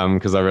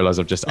 because I realise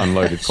I've just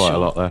unloaded quite a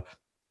lot there.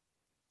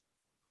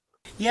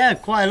 Yeah,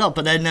 quite a lot.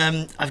 But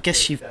then I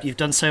guess you've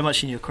done so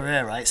much in your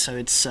career, right? So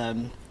it's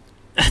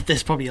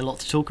there's probably a lot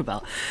to talk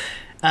about.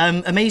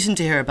 Amazing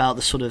to hear about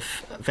the sort of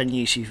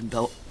venues you've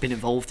been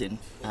involved in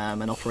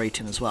and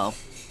operating as well.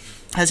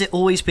 Has it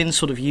always been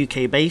sort of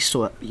UK based,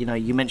 or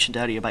you mentioned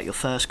earlier about your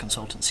first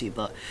consultancy,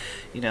 but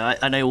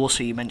I know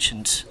also you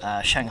mentioned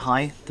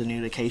Shanghai, the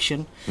new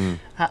location.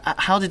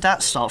 How did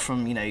that start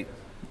from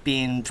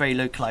being very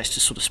localized to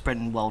sort of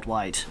spreading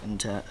worldwide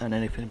and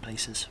opening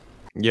places?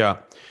 Yeah,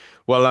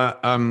 well,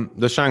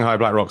 the Shanghai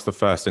Black Rock's the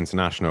first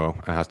international,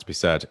 it has to be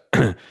said.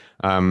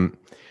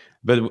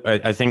 But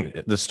I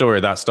think the story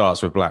of that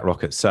starts with Black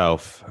Rock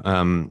itself,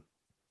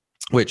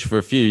 which for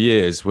a few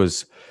years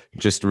was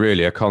just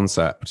really a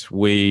concept.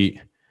 I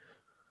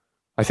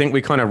think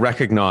we kind of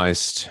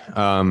recognized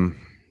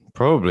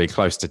probably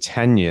close to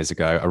 10 years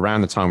ago, around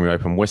the time we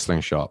opened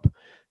Whistling Shop,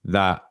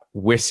 that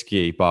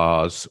whiskey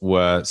bars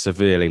were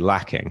severely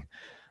lacking.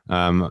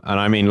 And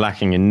I mean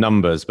lacking in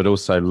numbers, but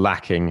also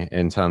lacking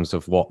in terms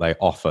of what they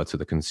offer to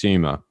the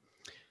consumer.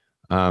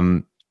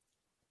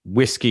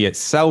 Whiskey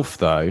itself,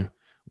 though,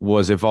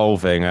 was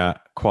evolving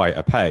at quite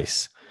a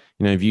pace.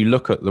 If you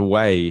look at the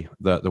way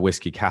that the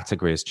whiskey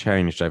category has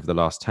changed over the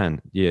last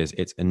 10 years,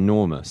 it's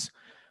enormous.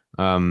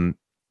 10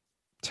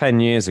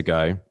 years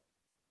ago,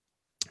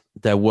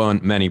 there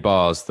weren't many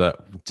bars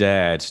that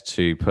dared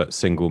to put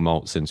single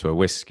malts into a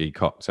whiskey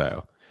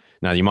cocktail.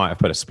 Now, you might have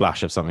put a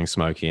splash of something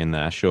smoky in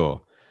there,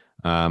 sure.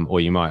 Or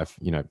you might have,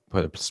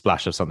 put a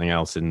splash of something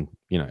else in,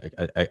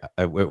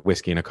 a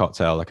whiskey in a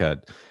cocktail, like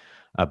a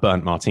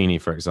burnt martini,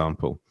 for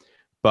example.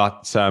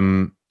 But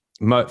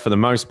for the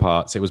most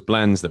part, it was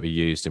blends that we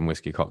used in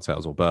whiskey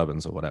cocktails or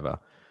bourbons or whatever.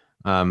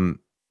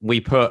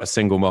 We put a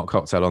single malt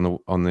cocktail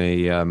on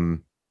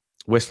the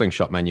Whistling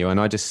Shop menu, and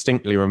I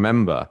distinctly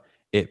remember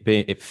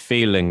it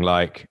feeling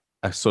like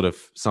a sort of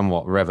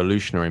somewhat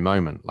revolutionary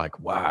moment. Like,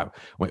 wow,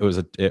 it was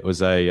a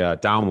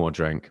Dalmore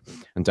drink,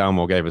 and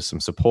Dalmore gave us some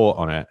support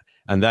on it,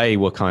 and they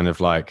were kind of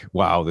like,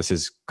 wow, this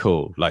is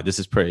cool. Like, this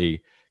is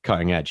pretty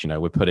cutting edge.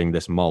 We're putting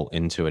this malt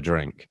into a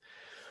drink.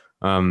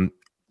 And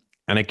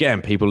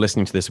again, people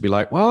listening to this will be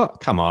like, well,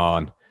 come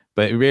on.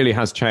 But it really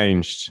has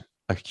changed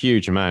a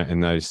huge amount in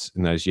those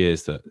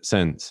years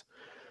since.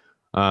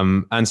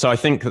 And so I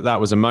think that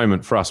was a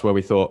moment for us where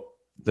we thought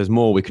there's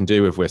more we can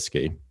do with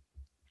whiskey.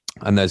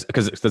 And there's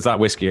that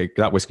whiskey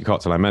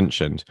cocktail I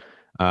mentioned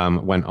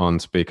went on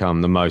to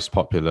become the most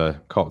popular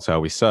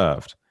cocktail we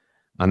served.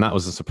 And that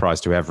was a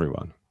surprise to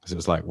everyone, because it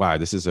was like, wow,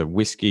 this is a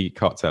whiskey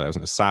cocktail. It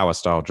wasn't a sour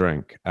style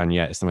drink, and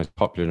yet it's the most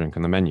popular drink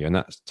on the menu. And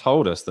that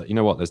told us that,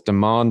 there's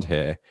demand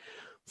here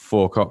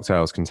for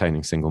cocktails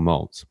containing single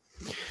malts.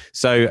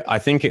 So I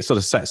think it sort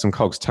of set some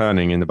cogs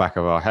turning in the back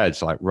of our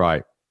heads, like,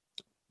 right,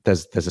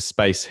 there's a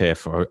space here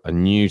for a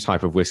new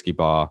type of whiskey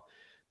bar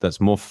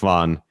that's more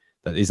fun,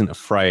 that isn't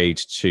afraid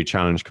to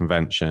challenge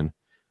convention,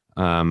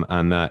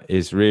 and that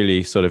is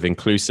really sort of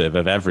inclusive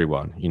of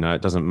everyone.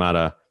 It doesn't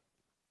matter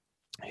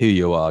who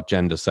you are,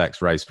 gender,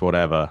 sex, race,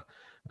 whatever.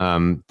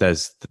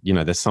 There's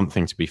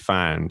something to be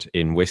found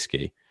in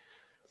whiskey.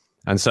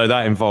 And so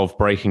that involved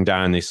breaking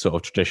down these sort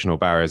of traditional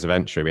barriers of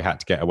entry. We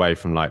had to get away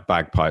from like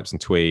bagpipes and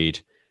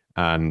tweed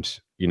and,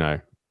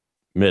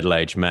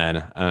 middle-aged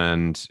men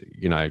and,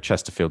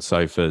 Chesterfield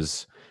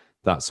sofas,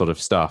 that sort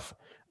of stuff.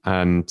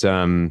 And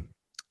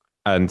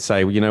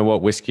say, well, you know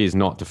what, whiskey is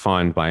not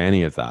defined by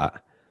any of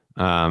that.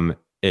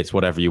 It's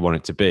whatever you want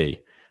it to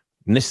be.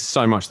 And this is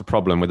so much the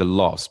problem with a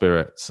lot of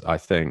spirits, I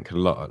think, a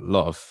lot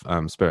of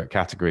spirit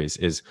categories,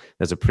 is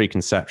there's a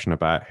preconception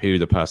about who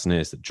the person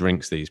is that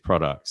drinks these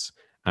products.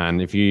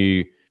 And if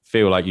you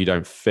feel like you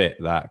don't fit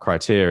that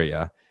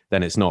criteria,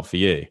 then it's not for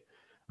you.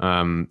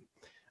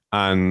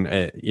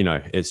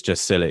 It's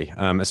just silly,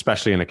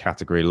 especially in a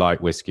category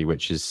like whiskey,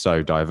 which is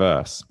so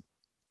diverse.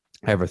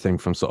 Everything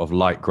from sort of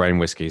light grain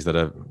whiskeys that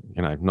are,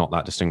 not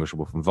that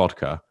distinguishable from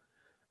vodka,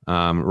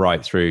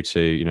 right through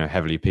to,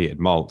 heavily peated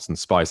malts and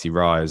spicy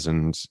ryes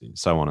and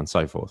so on and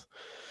so forth.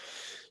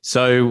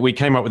 So we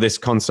came up with this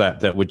concept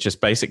that would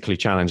just basically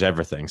challenge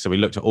everything. So we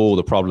looked at all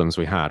the problems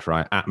we had,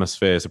 right?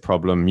 Atmosphere is a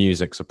problem,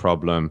 music's a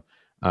problem,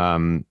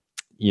 the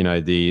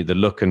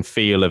look and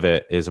feel of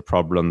it is a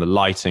problem, the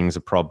lighting's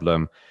a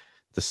problem,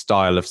 the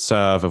style of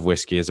serve of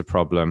whiskey is a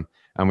problem,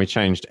 and we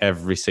changed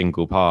every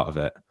single part of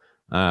it.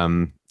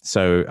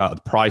 So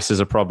the price is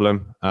a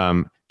problem.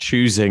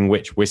 Choosing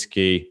which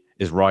whiskey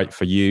is right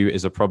for you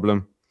is a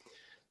problem.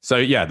 So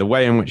yeah, the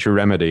way in which we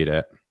remedied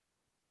it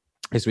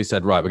is we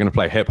said, right, we're going to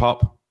play hip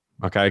hop,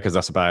 okay, because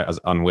that's about as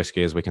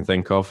unwhiskey as we can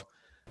think of.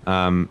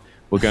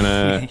 We're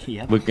gonna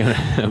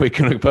we're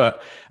gonna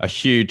put a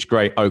huge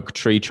great oak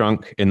tree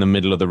trunk in the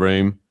middle of the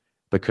room,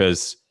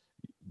 because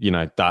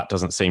that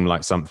doesn't seem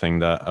like something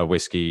that a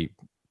whiskey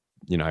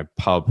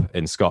pub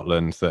in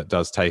Scotland that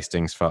does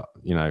tastings for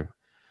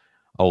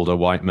older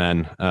white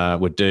men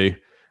would do.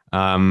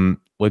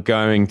 We're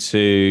going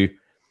to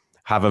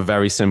have a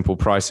very simple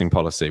pricing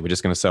policy. We're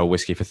just going to sell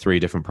whiskey for 3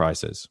 different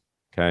prices.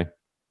 Okay,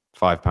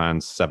 £5,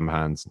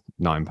 £7,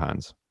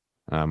 £9.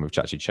 We've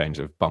actually changed,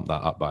 we've bumped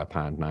that up by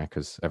 £1 now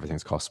because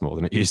everything's cost more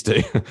than it used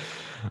to.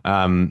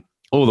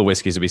 All the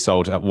whiskies will be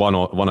sold at one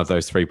of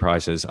those 3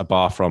 prices,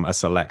 bar from a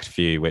select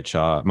few, which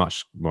are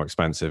much more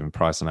expensive in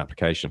price and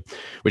application,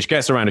 which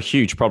gets around a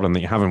huge problem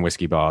that you have in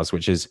whiskey bars,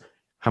 which is,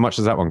 how much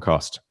does that one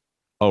cost?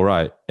 Oh,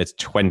 right, it's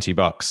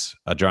 $20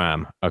 a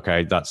dram.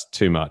 Okay, that's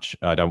too much.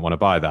 I don't want to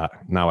buy that.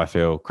 Now I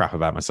feel crap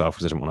about myself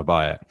because I didn't want to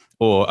buy it.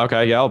 Or,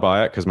 okay, yeah, I'll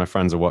buy it because my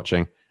friends are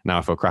watching. Now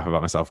I feel crap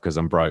about myself because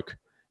I'm broke,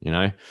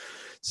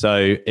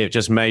 So it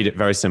just made it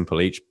very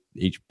simple. Each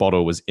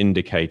bottle was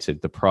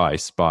indicated the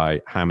price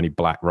by how many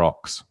black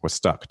rocks were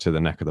stuck to the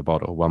neck of the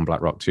bottle. 1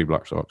 black rock, 2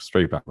 black rocks,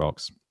 3 black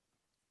rocks,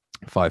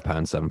 £5,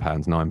 £7,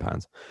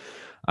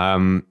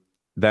 £9.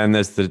 Then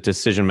there's the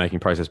decision-making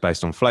process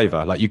based on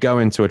flavor. Like, you go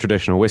into a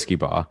traditional whiskey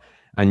bar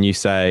and you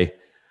say,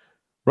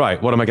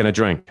 right, what am I going to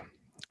drink?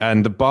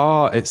 And the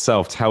bar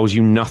itself tells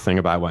you nothing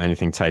about what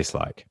anything tastes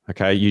like.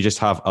 Okay. You just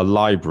have a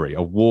library,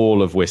 a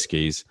wall of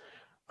whiskies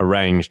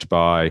arranged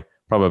by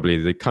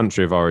probably the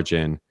country of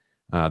origin,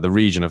 the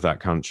region of that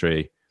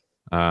country,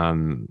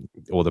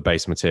 or the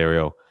base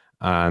material,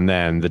 and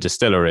then the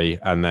distillery,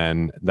 and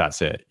then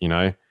that's it,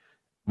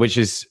 which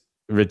is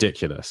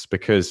ridiculous,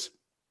 because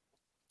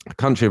the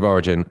country of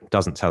origin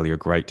doesn't tell you a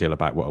great deal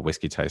about what a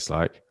whiskey tastes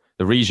like.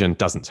 The region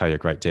doesn't tell you a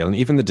great deal. And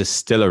even the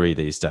distillery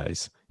these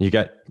days, you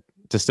get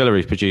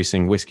distilleries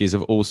producing whiskies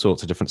of all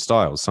sorts of different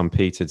styles, some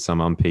peated, some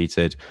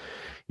unpeated,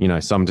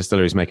 some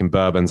distilleries making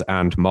bourbons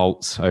and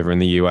malts over in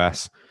the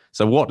US.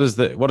 So what does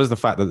the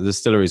fact that the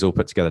distilleries all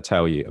put together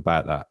tell you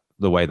about that,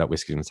 the way that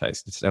whiskey is going to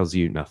taste? It tells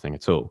you nothing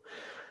at all.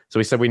 So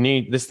we said we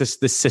need this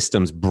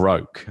system's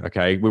broke.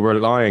 Okay. We're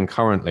relying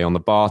currently on the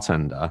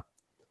bartender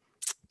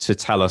to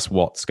tell us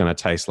what's going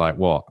to taste like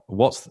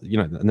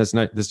and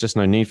there's just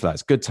no need for that.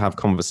 It's good to have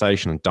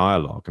conversation and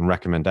dialogue and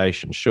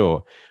recommendation,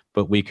 sure,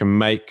 but we can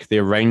make the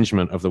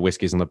arrangement of the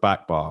whiskeys on the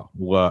back bar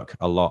work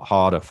a lot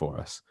harder for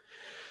us.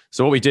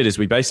 So what we did is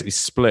we basically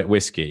split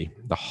whiskey,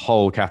 the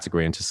whole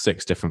category, into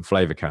 6 different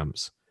flavor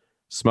camps: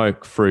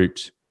 smoke,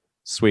 fruit,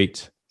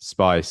 sweet,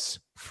 spice,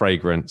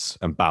 fragrance,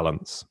 and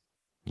balance.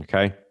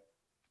 Okay.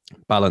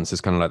 Balance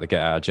is kind of like the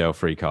get out of jail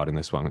free card in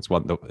this one.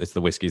 It's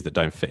the whiskeys that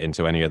don't fit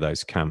into any of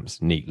those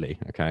camps neatly.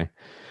 Okay. A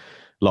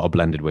lot of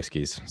blended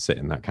whiskeys sit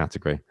in that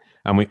category.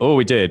 And all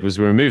we did was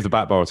we removed the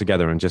back bar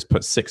together and just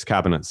put 6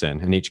 cabinets in,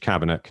 and each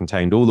cabinet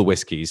contained all the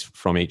whiskeys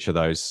from each of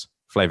those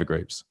flavor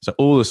groups. So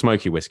all the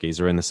smoky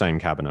whiskeys are in the same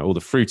cabinet. All the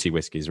fruity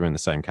whiskeys are in the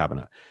same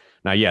cabinet.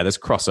 Now, yeah, there's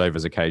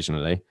crossovers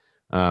occasionally.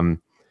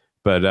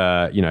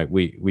 But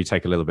we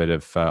take a little bit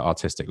of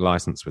artistic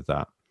license with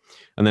that.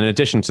 And then in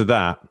addition to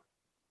that,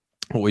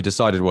 what we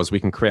decided was we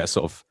can create a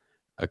sort of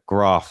a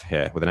graph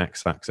here with an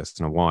x-axis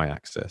and a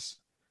y-axis.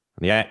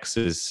 And the x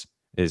is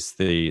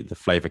the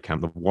flavor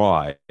camp. The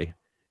y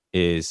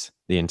is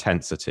the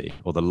intensity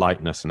or the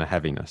lightness and the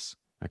heaviness.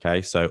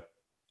 Okay, so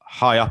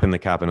high up in the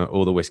cabinet,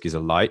 all the whiskeys are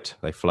light,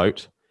 they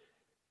float.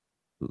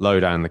 Low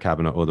down in the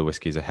cabinet, all the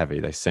whiskeys are heavy,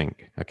 they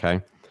sink.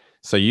 Okay,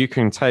 so you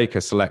can take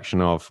a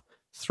selection of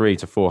 300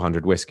 to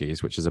 400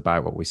 whiskeys, which is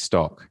about what we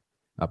stock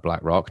at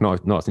BlackRock.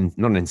 Not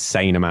an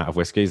insane amount of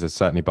whiskeys. There's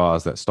certainly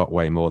bars that stock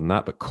way more than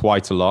that, but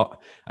quite a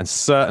lot, and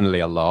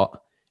certainly a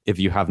lot if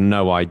you have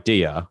no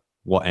idea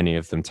what any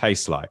of them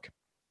taste like.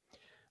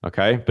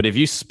 Okay, but if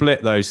you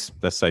split those,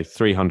 let's say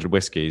 300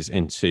 whiskeys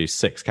into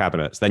 6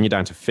 cabinets, then you're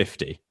down to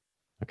 50.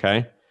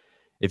 Okay,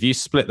 if you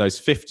split those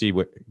 50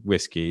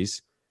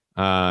 whiskeys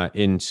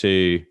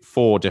into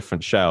 4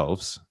 different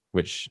shelves,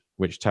 which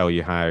tell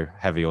you how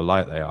heavy or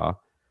light they are,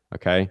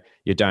 okay,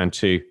 you're down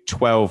to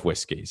 12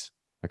 whiskeys.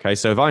 Okay,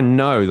 so if I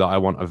know that I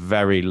want a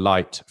very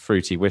light,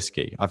 fruity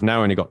whiskey, I've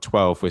now only got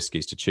 12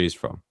 whiskeys to choose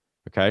from.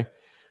 Okay,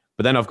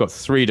 but then I've got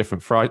 3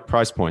 different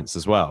price points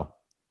as well.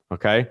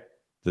 Okay,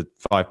 the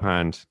 £5,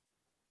 £7,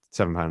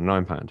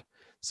 £9.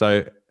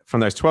 So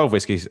from those 12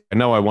 whiskeys, I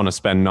know I want to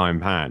spend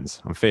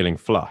 £9. I'm feeling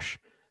flush.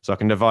 So I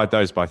can divide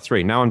those by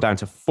 3. Now I'm down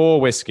to 4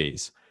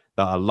 whiskeys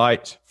that are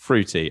light,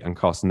 fruity, and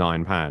cost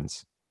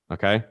 £9.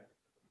 Okay,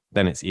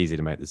 then it's easy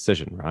to make the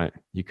decision, right?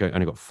 You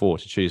only got 4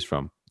 to choose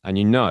from. And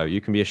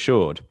you can be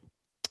assured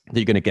that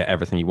you're going to get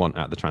everything you want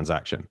at the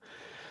transaction.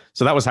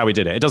 So that was how we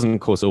did it. It doesn't, of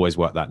course, always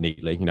work that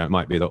neatly. It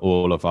might be that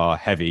all of our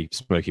heavy,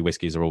 smoky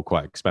whiskeys are all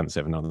quite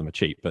expensive and none of them are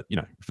cheap. But,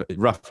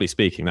 roughly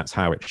speaking, that's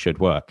how it should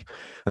work.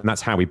 And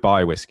that's how we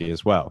buy whiskey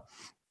as well.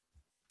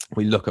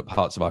 We look at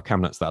parts of our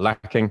cabinets that are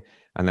lacking,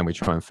 and then we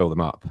try and fill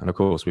them up. And, of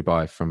course, we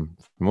buy from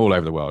all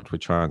over the world. We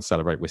try and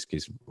celebrate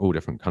whiskeys from all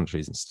different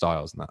countries and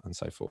styles and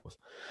so forth.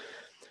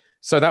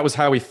 So that was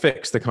how we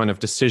fixed the kind of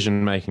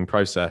decision-making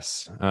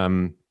process.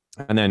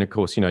 And then, of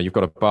course, you've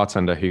got a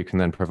bartender who can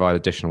then provide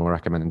additional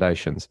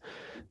recommendations.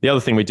 The other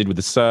thing we did with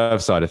the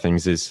serve side of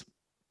things is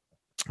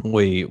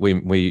we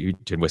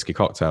did whiskey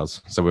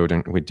cocktails. So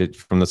we did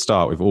from the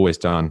start, we've always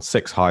done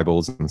 6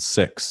 highballs and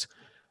 6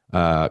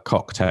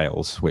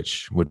 cocktails,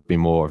 which would be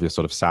more of your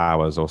sort of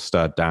sours or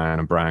stirred down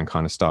and brown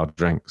kind of style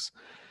drinks.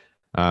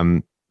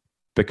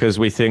 Because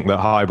we think that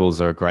highballs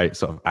are a great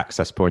sort of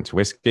access point to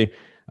whiskey,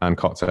 and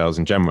cocktails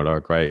in general are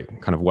a great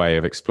kind of way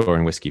of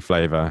exploring whiskey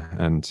flavor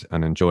and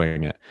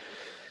enjoying it.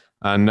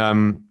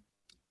 And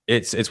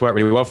it's worked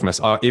really well for us.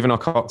 Even our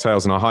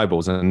cocktails and our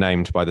highballs are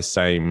named by the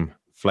same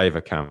flavor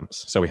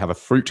camps. So we have a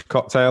fruit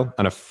cocktail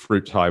and a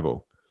fruit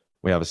highball.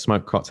 We have a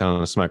smoke cocktail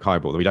and a smoke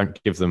highball. We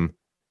don't give them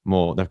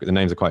more. The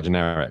names are quite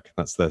generic.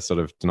 That's the sort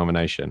of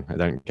denomination. I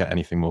don't get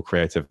anything more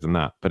creative than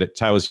that. But it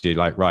tells you,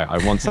 like, right,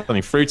 I want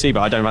something fruity,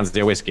 but I don't fancy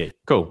a whiskey.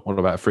 Cool. What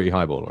about a fruity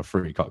highball or a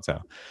fruity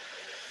cocktail?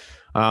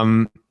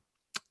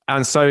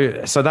 And so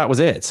that was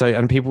it. So,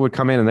 and people would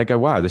come in and they go,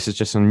 wow, this is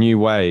just a new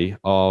way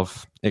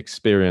of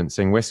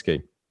experiencing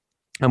whiskey.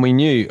 And we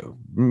knew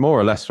more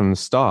or less from the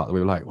start that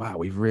we were like, wow,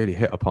 we've really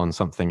hit upon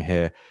something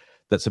here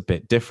that's a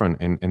bit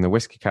different in the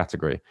whiskey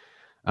category.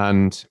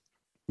 And,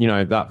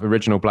 that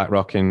original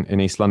BlackRock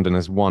in East London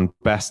has won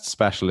Best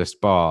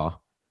Specialist Bar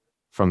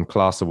from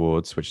Class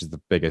Awards, which is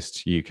the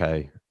biggest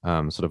UK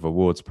sort of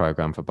awards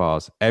program for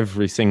bars,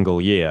 every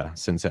single year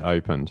since it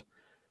opened.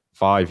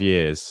 5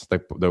 years.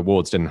 The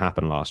awards didn't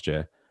happen last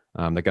year.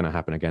 They're going to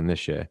happen again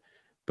this year.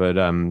 But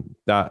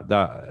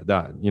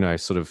that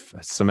sort of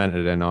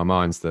cemented in our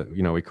minds that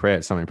we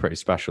create something pretty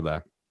special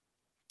there.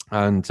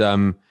 And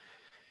so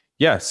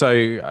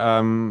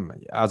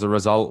as a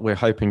result, we're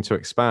hoping to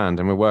expand,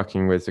 and we're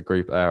working with a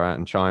group there out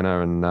in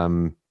China,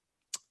 and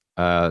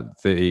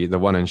the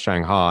one in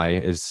Shanghai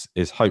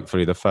is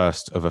hopefully the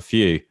first of a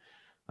few.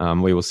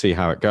 We will see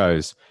how it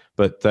goes.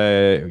 but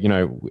they, you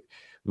know,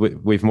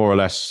 we've more or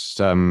less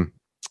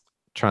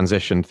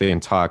transitioned the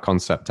entire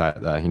concept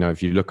out there. You know,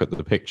 if you look at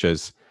the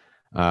pictures,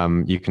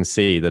 you can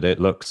see that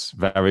it looks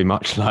very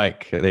much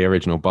like the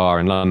original bar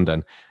in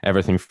London.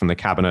 Everything from the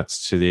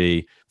cabinets to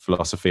the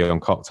philosophy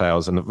on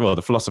cocktails and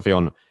the philosophy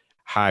on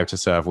how to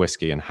serve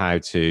whiskey and how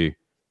to,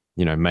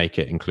 you know, make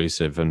it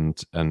inclusive and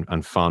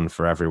fun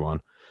for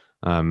everyone,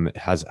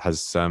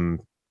 has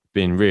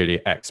been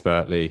really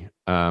expertly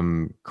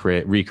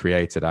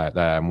recreated out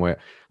there. And we're,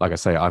 like I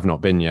say, I've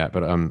not been yet,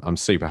 but I'm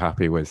super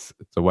happy with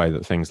the way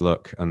that things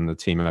look, and the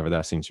team over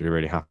there seems to be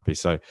really happy.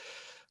 So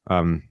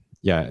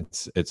yeah,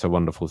 it's a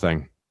wonderful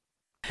thing.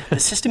 The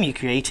system you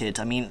created,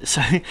 I mean,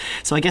 so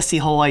I guess the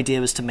whole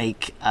idea was to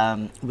make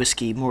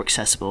whiskey more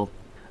accessible.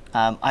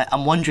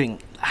 I'm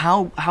wondering,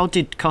 how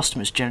did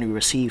customers generally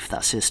receive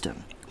that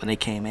system when they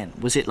came in?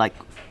 Was it like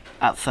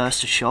at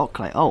first a shock,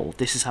 like, oh,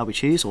 this is how we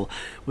choose, or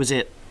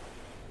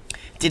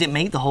did it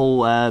make the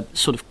whole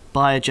sort of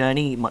buyer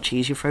journey much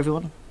easier for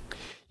everyone?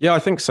 Yeah, I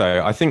think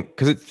so. I think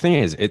because the thing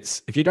is,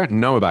 if you don't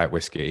know about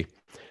whiskey,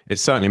 it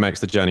certainly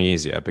makes the journey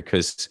easier,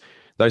 because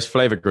those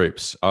flavor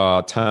groups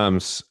are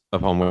terms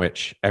upon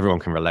which everyone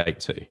can relate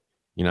to.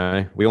 You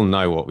know, we all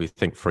know what we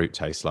think fruit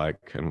tastes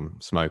like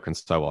and smoke and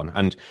so on.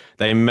 And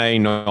they may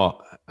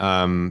not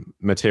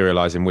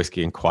materialize in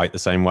whiskey in quite the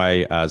same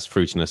way as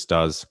fruitiness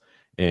does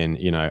in,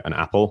 you know, an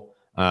apple.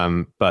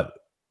 But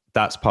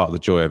that's part of the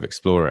joy of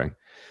exploring.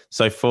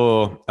 So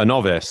for a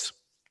novice,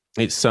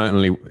 it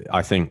certainly,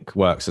 I think,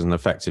 works as an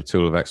effective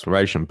tool of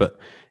exploration. But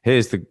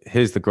here's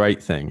the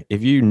great thing.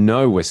 If you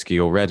know whiskey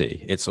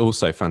already, it's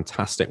also a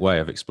fantastic way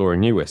of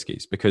exploring new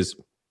whiskies, because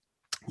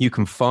you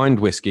can find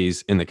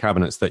whiskies in the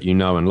cabinets that you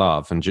know and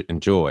love and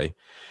enjoy,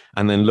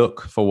 and then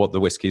look for what the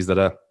whiskies that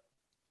are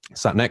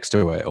sat next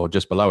to it or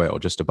just below it or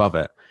just above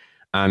it,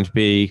 and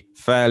be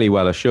fairly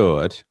well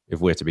assured, if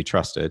we're to be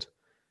trusted,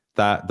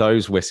 that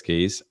those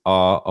whiskies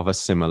are of a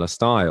similar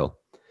style.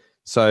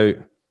 So,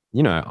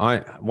 you know,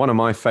 one of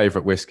my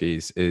favorite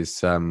whiskies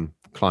is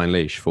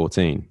Clynelish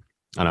 14,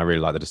 and I really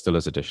like the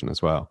Distiller's Edition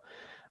as well.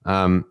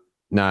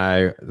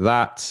 Now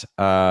that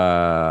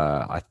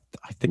I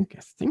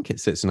think it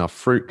sits in our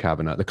fruit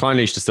cabinet. The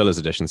Clynelish Distiller's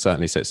Edition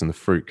certainly sits in the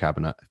fruit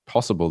cabinet.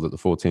 Possible that the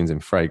 14's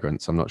in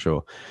fragrance, I'm not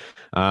sure.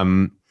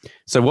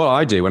 So what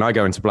I do when I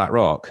go into Black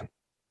Rock,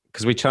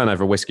 because we turn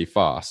over whiskey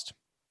fast,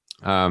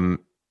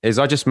 is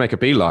I just make a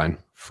beeline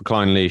for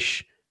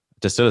Clynelish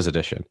Distiller's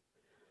Edition,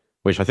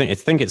 which I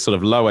think it's sort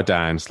of lower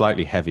down,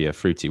 slightly heavier,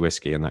 fruity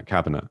whiskey in that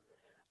cabinet.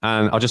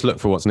 And I'll just look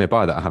for what's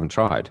nearby that I haven't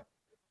tried.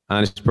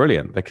 And it's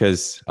brilliant,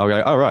 because I'll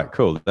go, oh, right,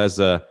 cool. There's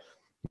a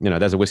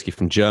whiskey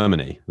from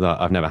Germany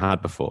that I've never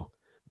had before.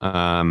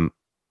 And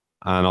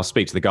I'll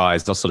speak to the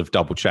guys. They'll sort of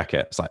double check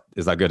it. It's like,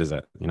 is that good? Is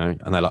it? You know?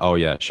 And they're like, oh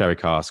yeah, sherry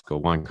cask or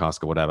wine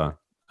cask or whatever.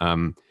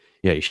 Yeah,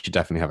 you should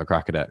definitely have a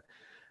crack at it.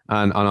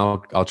 And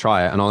I'll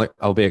try it, and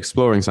I'll be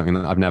exploring something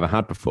that I've never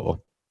had before,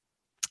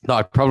 that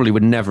I probably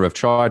would never have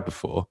tried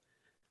before.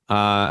 Would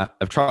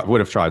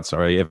have tried,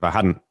 if I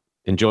hadn't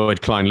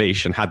enjoyed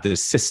Clynelish and had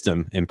this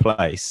system in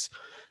place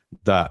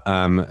that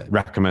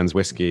recommends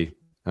whiskey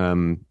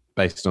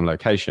based on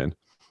location.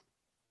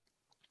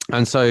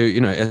 And so, you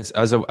know,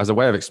 as a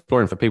way of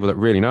exploring for people that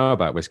really know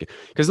about whiskey.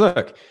 Because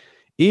look,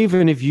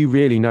 even if you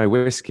really know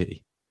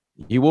whiskey,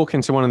 you walk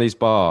into one of these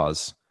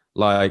bars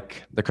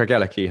like the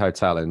Craigellachie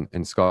Hotel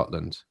in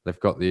Scotland. They've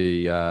got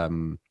the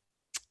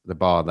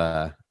bar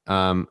there.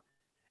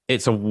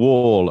 It's a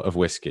wall of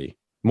whiskey,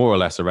 more or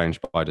less arranged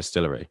by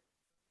distillery.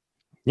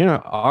 You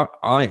know,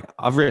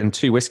 I've written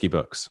 2 whiskey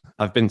books.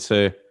 I've been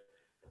to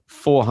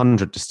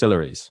 400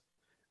 distilleries,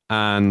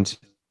 and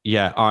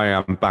yeah, I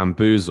am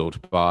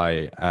bamboozled by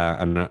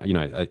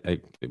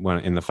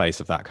in the face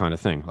of that kind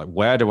of thing. Like,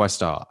 where do I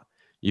start?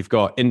 You've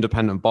got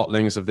independent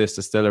bottlings of this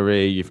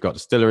distillery. You've got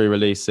distillery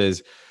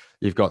releases.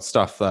 You've got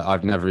stuff that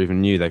I've never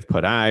even knew they've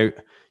put out.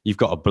 You've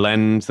got a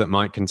blend that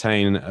might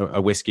contain a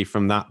whiskey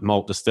from that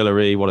malt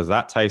distillery. What does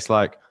that taste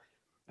like?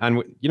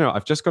 And, you know,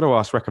 I've just got to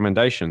ask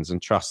recommendations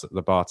and trust that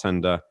the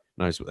bartender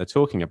knows what they're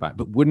talking about.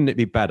 But wouldn't it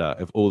be better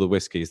if all the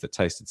whiskies that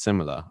tasted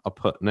similar are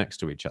put next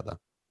to each other?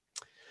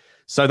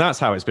 So that's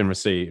how it's been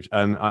received.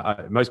 And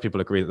most people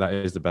agree that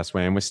is the best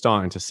way. And we're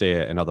starting to see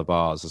it in other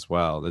bars as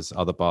well. There's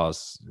other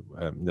bars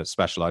that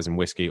specialize in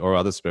whiskey or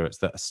other spirits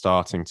that are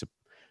starting to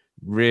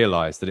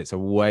realize that it's a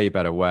way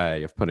better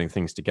way of putting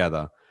things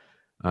together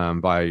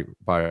by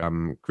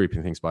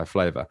grouping things by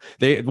flavor.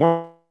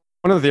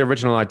 One of the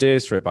original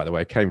ideas for it, by the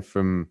way, came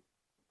from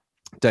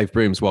Dave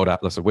Broom's World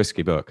Atlas of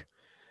Whiskey book,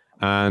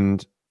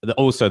 and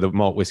also the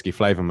malt whiskey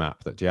flavor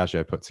map that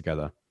Diageo put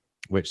together,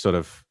 which sort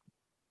of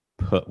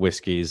put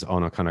whiskies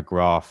on a kind of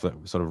graph that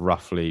sort of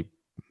roughly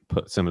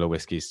put similar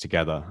whiskies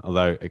together.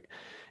 Although it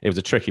was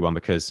a tricky one,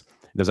 because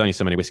there's only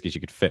so many whiskies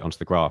you could fit onto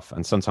the graph,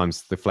 and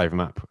sometimes the flavor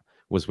map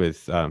was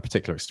with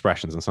particular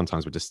expressions, and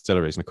sometimes with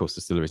distilleries. And of course,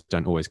 distilleries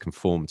don't always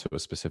conform to a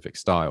specific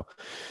style.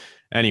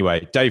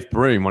 Anyway, Dave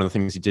Broom, one of the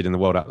things he did in the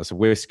World Atlas of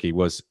Whiskey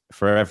was,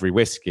 for every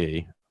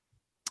whiskey,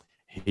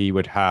 he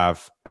would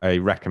have a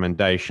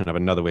recommendation of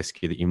another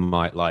whiskey that you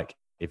might like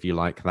if you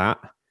like that.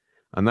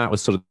 And that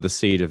was sort of the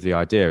seed of the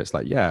idea. It's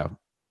like, yeah,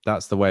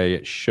 that's the way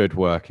it should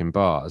work in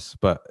bars,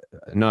 but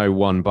no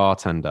one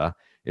bartender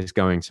is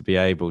going to be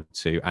able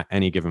to, at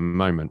any given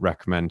moment,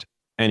 recommend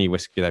any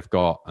whiskey they've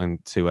got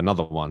and to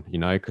another one,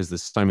 because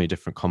there's so many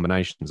different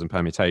combinations and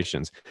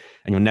permutations,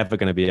 and you're never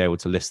going to be able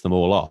to list them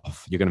all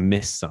off. You're going to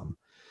miss some.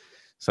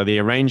 So the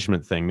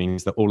arrangement thing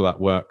means that all of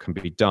that work can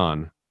be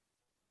done,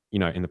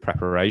 in the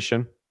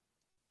preparation,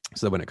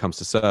 so that when it comes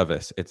to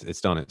service,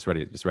 it's done, it's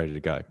ready to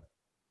go.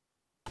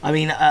 I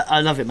mean,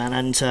 I love it, man.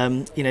 And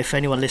for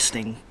anyone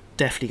listening,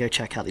 definitely go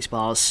check out these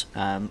bars.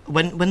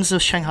 When's the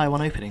Shanghai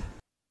one opening?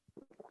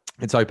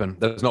 It's open.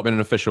 There's not been an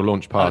official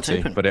launch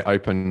party, but it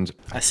opened.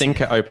 I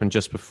think it opened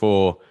just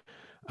before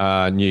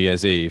New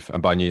Year's Eve,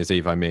 and by New Year's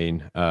Eve I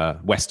mean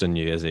Western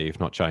New Year's Eve,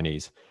 not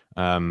Chinese.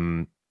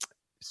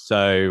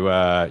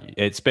 So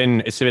it's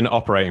been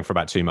operating for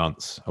about 2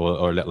 months,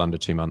 or a little under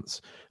 2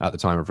 months at the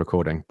time of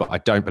recording. But I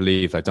don't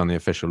believe they've done the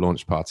official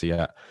launch party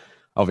yet.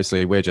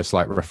 Obviously, we're just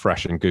like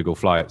refreshing Google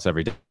Flights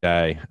every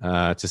day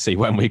to see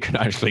when we can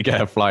actually get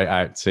a flight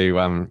out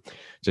to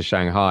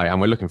Shanghai,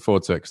 and we're looking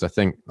forward to it because I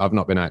think I've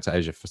not been out to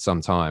Asia for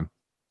some time,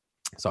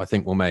 so I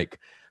think we'll make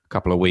a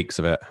couple of weeks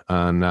of it,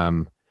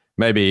 and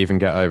maybe even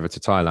get over to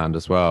Thailand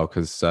as well,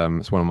 because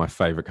it's one of my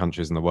favorite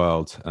countries in the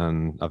world,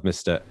 and I've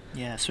missed it.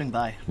 Yeah, swing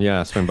by.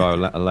 I'll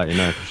let you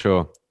know for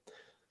sure.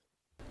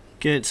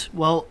 Good.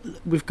 Well,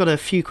 we've got a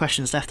few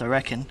questions left, I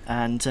reckon,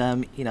 and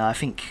I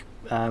think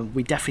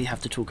we definitely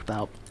have to talk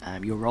about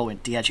your role in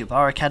Diageo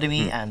Bar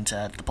Academy and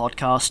the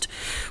podcast,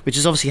 which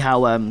is obviously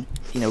how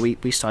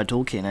we started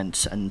talking,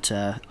 and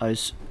I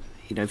was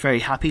very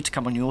happy to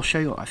come on your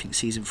show, I think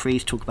season 3,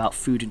 to talk about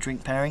food and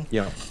drink pairing.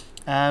 Yeah.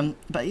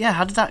 But yeah,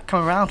 how did that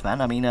come around,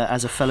 man? I mean,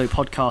 as a fellow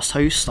podcast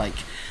host, I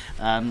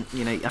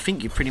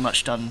think you've pretty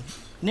much done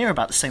near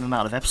about the same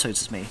amount of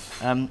episodes as me.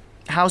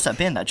 How's that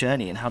been, that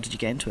journey, and how did you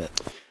get into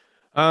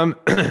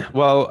it?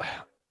 Well,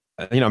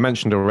 I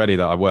mentioned already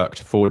that I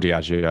worked for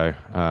Diageo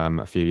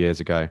a few years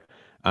ago,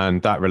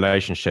 and that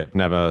relationship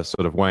never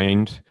sort of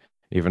waned,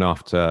 even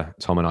after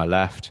Tom and I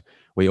left.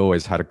 We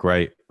always had a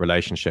great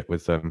relationship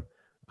with them,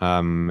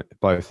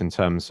 both in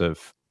terms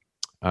of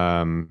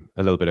a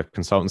little bit of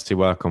consultancy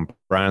work on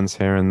brands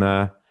here and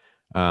there,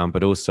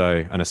 but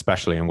also, and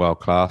especially in world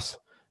class,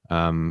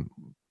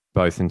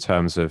 both in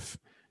terms of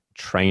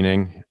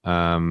training,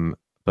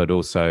 but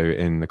also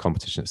in the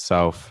competition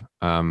itself,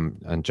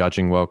 and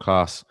judging world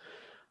class.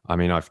 I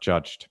mean, I've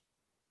judged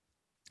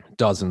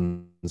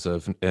dozens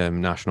of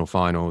national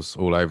finals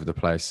all over the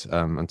place,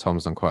 and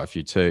Tom's done quite a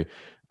few too.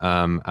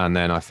 And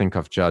then I think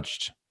I've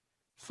judged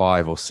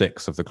 5 or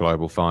 6 of the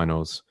global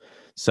finals.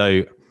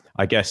 So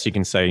I guess you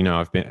can say,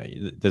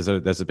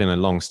 there's been a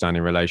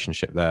long-standing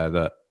relationship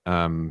there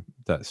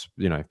that's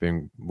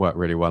been worked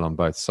really well on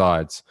both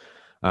sides.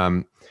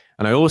 And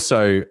I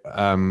also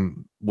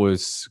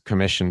was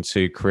commissioned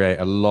to create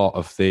a lot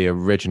of the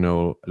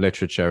original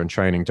literature and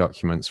training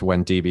documents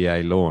when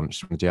DBA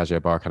launched, when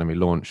Diageo Bar Academy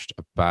launched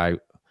about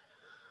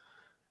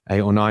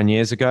 8 or 9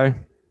 years ago,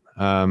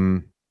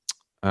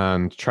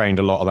 and trained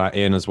a lot of that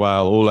in as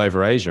well, all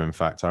over Asia. In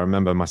fact, I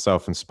remember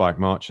myself and Spike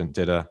Marchant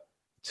did a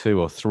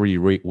 2 or 3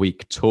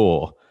 week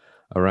tour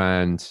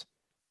around,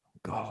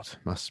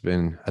 must have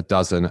been a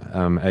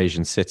dozen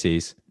Asian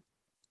cities,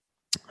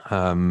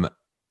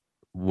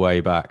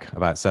 way back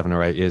about 7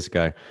 or 8 years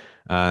ago,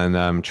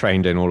 and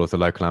trained in all of the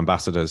local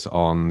ambassadors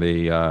on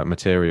the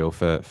material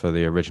for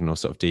the original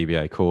sort of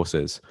DBA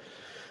courses.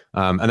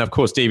 And of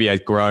course, DBA has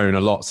grown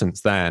a lot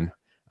since then.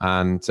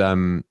 And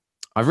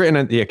I've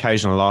written the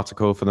occasional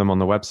article for them on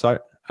the website,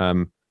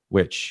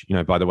 which,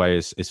 by the way,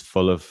 is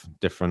full of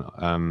different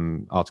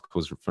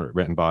articles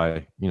written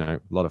by, a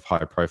lot of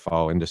high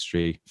profile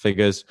industry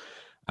figures,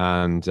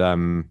 and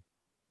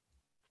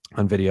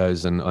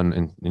videos and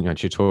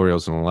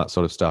tutorials and all that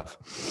sort of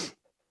stuff.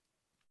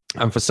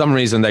 And for some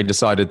reason, they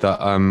decided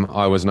that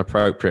I was an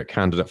appropriate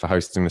candidate for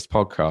hosting this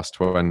podcast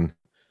when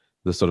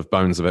the sort of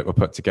bones of it were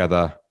put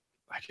together,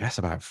 I guess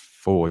about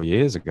 4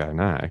 years ago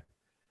now,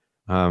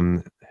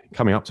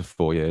 coming up to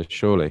 4 years,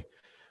 surely.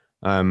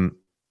 And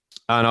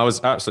I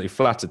was absolutely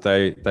flattered.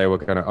 They were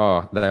going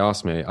to, they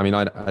asked me. I mean,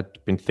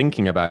 I'd been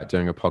thinking about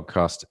doing a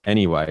podcast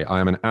anyway.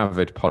 I am an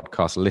avid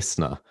podcast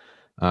listener,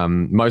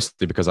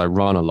 mostly because I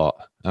run a lot.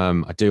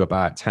 I do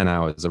about 10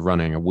 hours of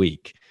running a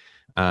week,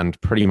 and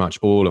pretty much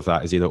all of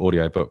that is either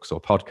audiobooks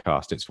or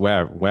podcast. It's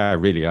where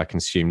really I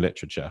consume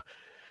literature.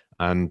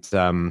 And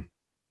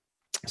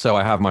so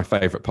I have my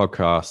favorite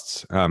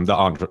podcasts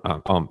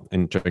that aren't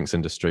in drinks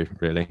industry,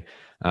 really.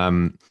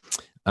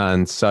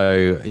 And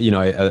so,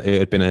 it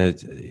had been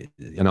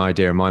an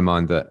idea in my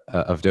mind that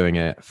of doing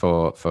it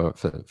for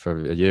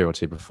a year or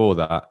two before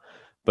that,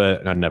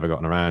 but I'd never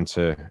gotten around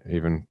to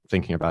even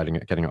thinking about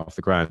getting it off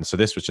the ground. So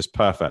this was just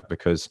perfect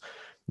because,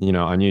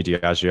 I knew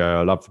Diageo,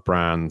 I love the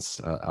brands,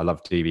 I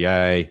love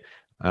DBA,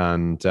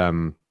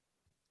 and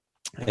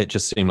it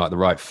just seemed like the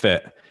right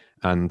fit.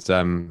 And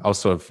I was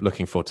sort of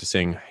looking forward to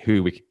seeing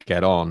who we could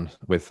get on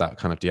with that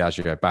kind of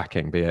Diageo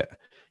backing, be it,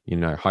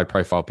 high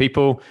profile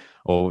people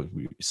or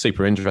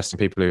super interesting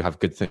people who have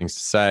good things to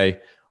say,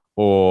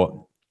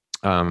 or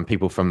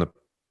people from the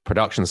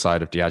production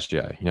side of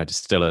Diageo,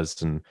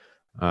 distillers and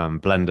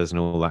blenders and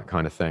all that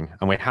kind of thing.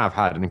 And we have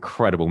had an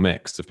incredible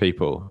mix of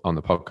people on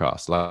the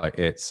podcast. Like,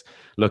 it's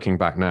looking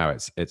back now,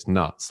 it's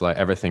nuts. Like,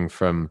 everything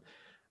from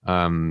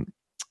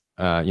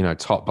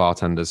top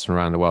bartenders from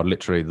around the world,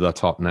 literally the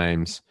top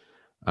names,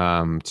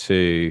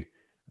 to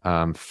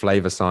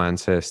flavor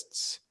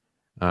scientists.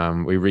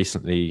 We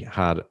recently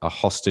had a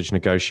hostage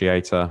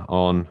negotiator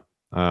on.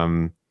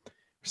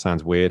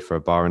 Sounds weird for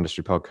a bar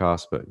industry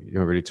podcast, but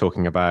you're really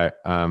talking about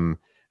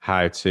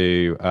how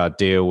to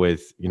deal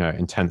with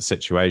intense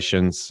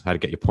situations, how to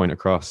get your point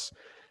across.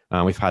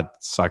 We've had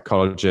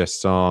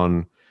psychologists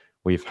on.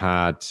 We've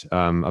had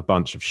a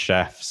bunch of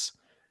chefs.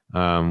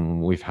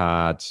 We've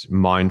had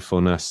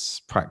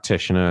mindfulness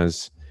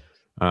practitioners.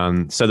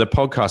 So the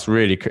podcast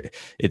really,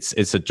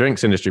 it's a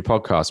drinks industry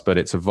podcast, but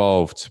it's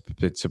evolved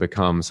to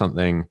become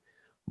something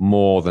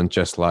more than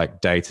just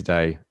like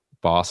day-to-day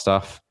bar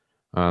stuff.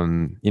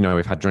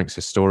 We've had drinks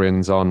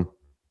historians on,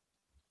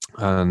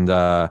 and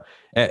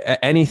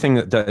anything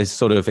that is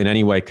sort of in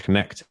any way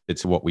connected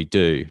to what we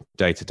do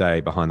day to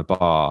day behind the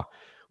bar,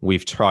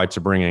 we've tried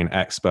to bring in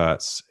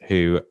experts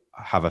who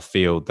have a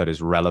field that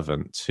is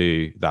relevant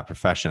to that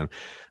profession.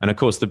 And of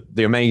course,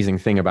 the amazing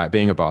thing about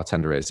being a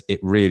bartender is it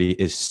really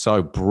is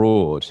so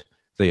broad,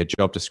 the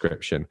job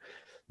description.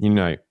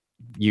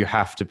 You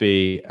have to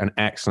be an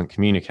excellent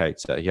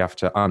communicator. You have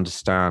to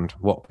understand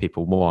what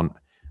people want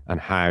and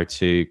how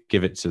to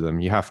give it to them.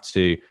 You have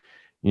to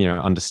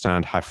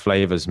understand how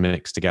flavors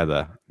mix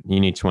together. You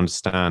need to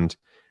understand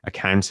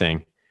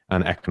accounting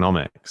and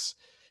economics.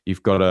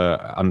 You've got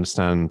to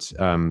understand,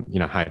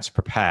 how to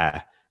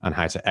prepare and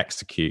how to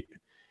execute,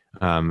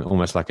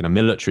 almost like in a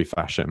military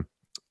fashion.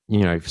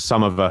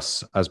 Some of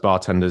us as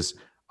bartenders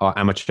are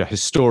amateur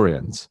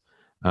historians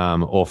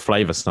or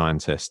flavor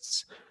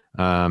scientists.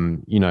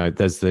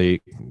 There's the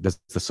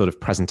sort of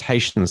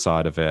presentation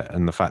side of it,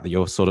 and the fact that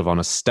you're sort of on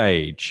a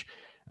stage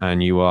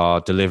and you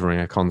are delivering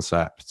a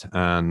concept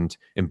and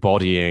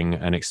embodying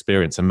an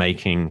experience and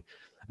making,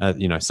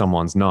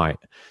 someone's night.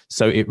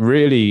 So it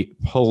really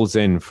pulls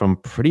in from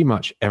pretty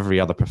much every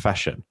other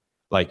profession.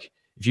 Like,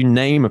 if you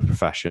name a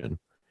profession,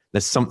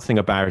 there's something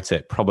about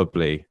it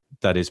probably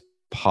that is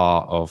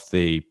part of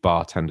the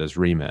bartender's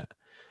remit.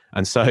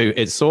 And so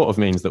it sort of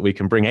means that we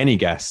can bring any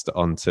guest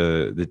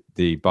onto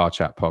the Bar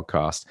Chat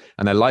podcast,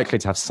 and they're likely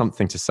to have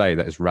something to say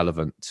that is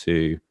relevant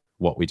to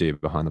what we do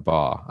behind the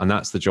bar. And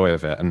that's the joy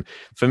of it. And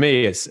for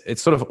me, it's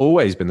sort of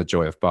always been the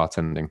joy of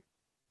bartending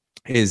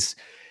is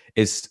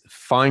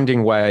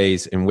finding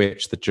ways in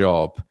which the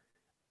job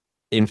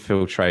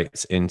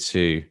infiltrates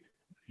into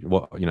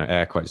what,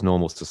 air quotes,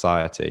 normal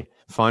society,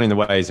 finding the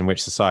ways in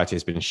which society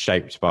has been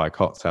shaped by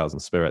cocktails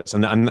and spirits.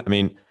 And I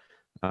mean,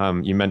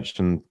 you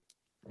mentioned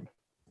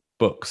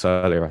books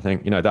earlier. I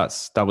think,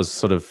 that was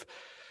sort of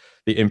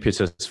the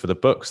impetus for the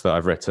books that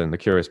I've written, the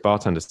Curious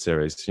Bartender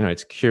series.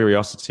 It's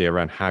curiosity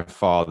around how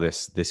far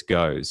this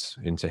goes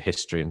into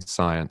history and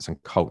science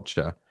and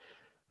culture.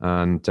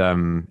 And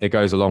it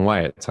goes a long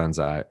way, it turns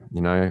out.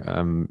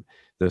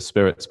 The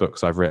spirits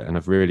books I've written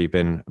have really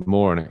been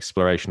more an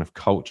exploration of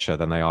culture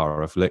than they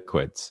are of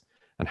liquids,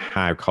 and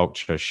how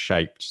culture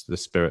shaped the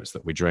spirits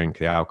that we drink,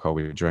 the alcohol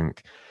we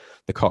drink,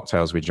 the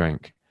cocktails we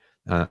drink,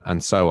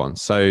 and so on.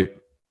 So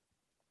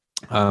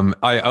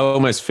I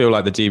almost feel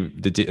like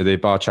the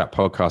Bar Chat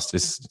podcast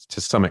is to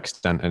some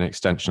extent an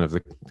extension of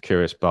the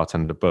Curious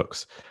Bartender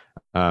books.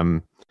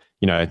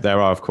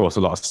 There are, of course, a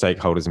lot of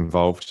stakeholders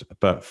involved,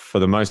 but for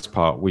the most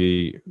part,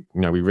 we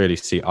really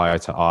see eye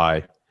to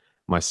eye,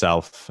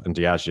 myself and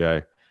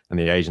Diageo and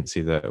the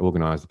agency that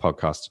organised the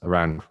podcast,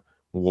 around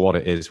what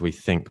it is we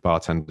think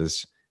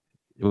bartenders,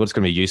 what's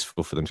going to be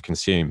useful for them to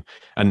consume.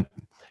 And,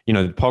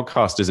 the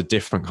podcast is a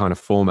different kind of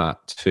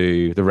format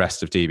to the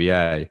rest of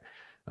DBA.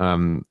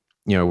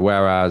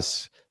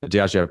 Whereas the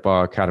Diageo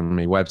Bar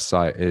Academy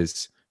website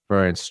is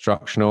very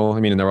instructional.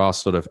 I mean, and there are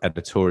sort of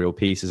editorial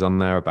pieces on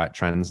there about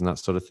trends and that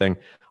sort of thing.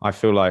 I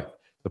feel like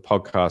the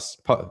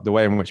podcast, the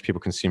way in which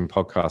people consume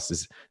podcasts,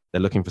 is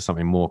they're looking for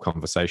something more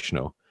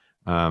conversational.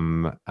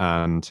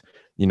 And,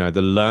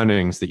 the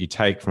learnings that you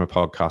take from a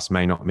podcast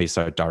may not be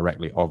so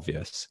directly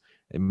obvious.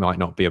 It might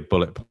not be a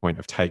bullet point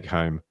of take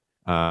home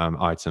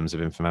items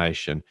of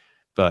information,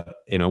 but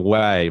in a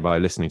way, by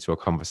listening to a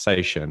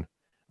conversation,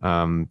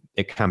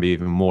 it can be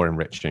even more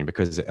enriching,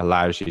 because it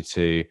allows you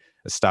to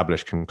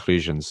establish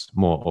conclusions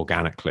more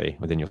organically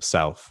within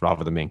yourself,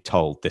 rather than being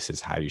told this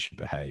is how you should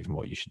behave and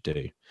what you should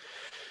do.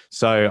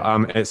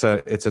 So it's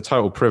a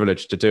total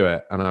privilege to do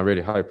it, and I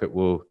really hope it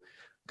will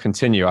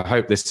continue. I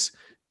hope that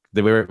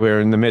we're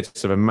in the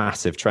midst of a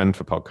massive trend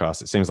for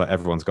podcasts. It seems like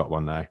everyone's got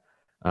one now.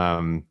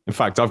 In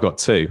fact, I've got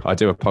two. I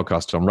do a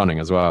podcast on running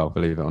as well,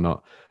 believe it or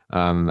not,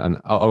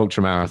 and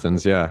ultra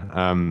marathons.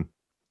 Yeah.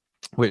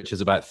 Which is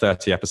about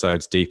 30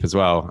 episodes deep as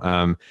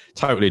well.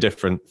 Totally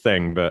different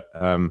thing, but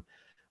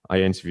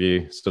I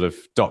interview sort of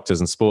doctors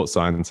and sports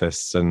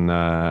scientists and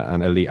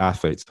elite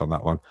athletes on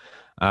that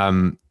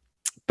one.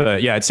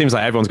 But yeah, it seems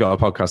like everyone's got a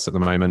podcast at the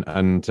moment,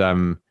 and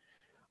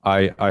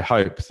I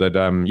hope that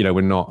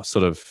we're not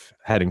sort of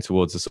heading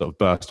towards a sort of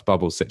burst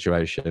bubble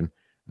situation.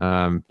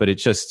 But it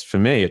just, for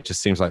me, it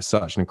just seems like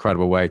such an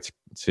incredible way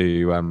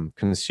to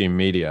consume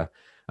media,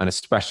 and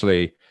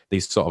especially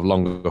these sort of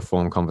longer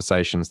form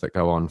conversations that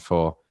go on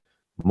for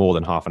more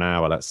than half an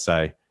hour, let's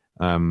say,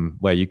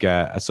 where you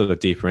get a sort of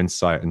deeper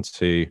insight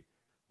into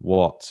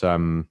what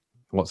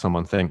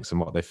someone thinks and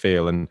what they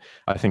feel. And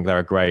I think they're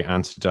a great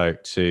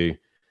antidote to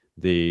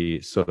the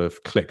sort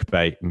of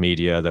clickbait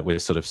media that we're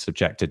sort of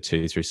subjected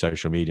to through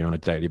social media on a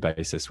daily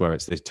basis, where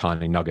it's these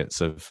tiny nuggets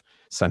of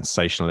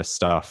sensationalist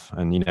stuff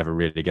and you never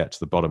really get to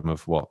the bottom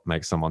of what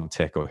makes someone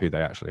tick or who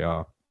they actually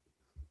are.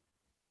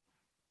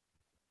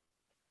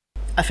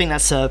 I think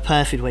that's a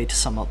perfect way to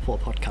sum up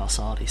what podcasts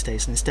are these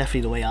days, and it's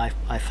definitely the way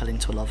I fell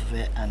into a love of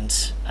it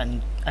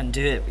and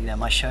do it,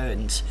 my show.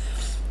 And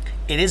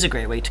it is a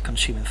great way to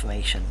consume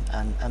information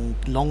and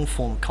long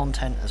form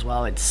content as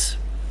well. It's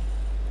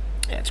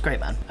great,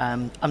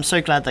 man. I'm so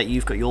glad that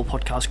you've got your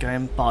podcast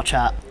going, Bar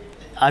Chat.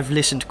 I've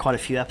listened to quite a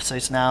few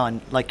episodes now,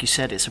 and like you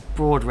said, it's a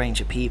broad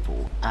range of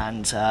people,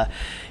 and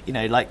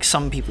like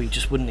some people you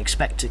just wouldn't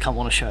expect to come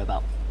on a show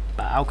about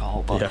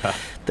alcohol, but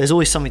there's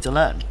always something to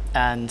learn.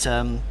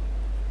 And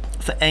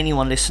for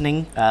anyone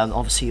listening,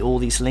 obviously all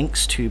these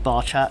links to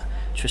Bar Chat,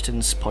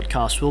 Tristan's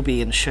podcast, will be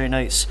in the show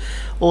notes.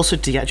 Also,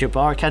 Diageo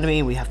Bar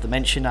Academy, we have to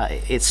mention that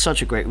it's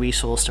such a great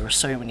resource. There are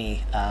so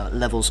many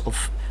levels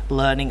of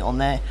learning on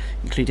there,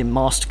 including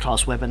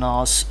masterclass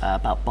webinars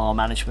about bar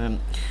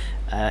management,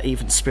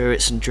 even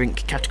spirits and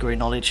drink category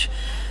knowledge.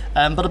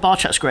 But the Bar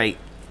Chat's great.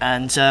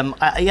 And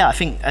I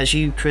think, as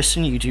you,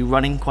 Tristan, you do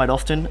running quite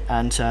often,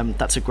 and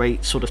that's a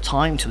great sort of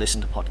time to listen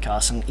to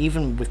podcasts, and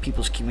even with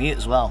people's commute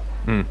as well.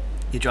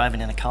 You're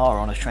driving in a car or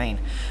on a train.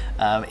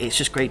 It's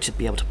just great to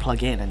be able to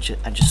plug in and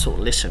just sort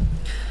of listen.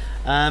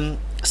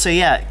 So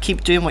yeah,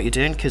 keep doing what you're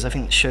doing, because I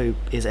think the show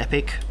is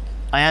epic.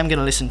 I am going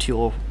to listen to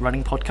your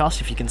running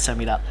podcast, if you can send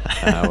me that,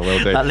 will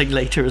do. that link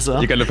later as well.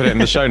 You're going to put it in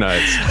the show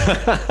notes?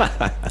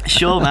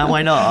 Sure, man,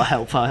 why not?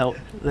 I'll help.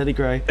 Let it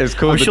grow. It's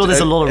called I'm sure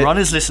there's a lot of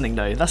runners listening,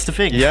 though. That's the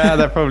thing. Yeah,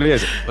 there probably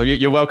is. Well,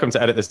 you're welcome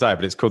to edit this out,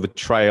 but it's called the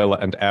Trail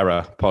and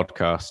Error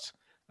Podcast.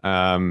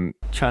 Trial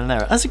and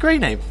Error. That's a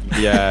great name.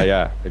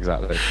 Yeah,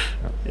 exactly.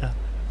 Yeah.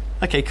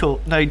 Okay,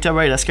 cool. No, don't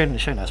worry, let's go into the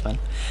show notes, man.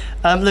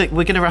 Look,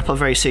 we're going to wrap up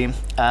very soon.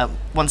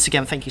 Once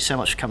again, thank you so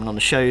much for coming on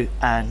the show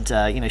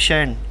and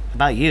sharing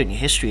about you and your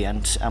history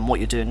and what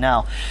you're doing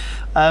now.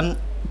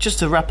 Just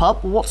to wrap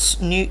up, what's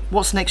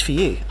next for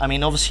you? I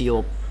mean, obviously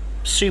you're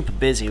super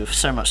busy with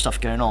so much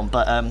stuff going on,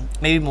 but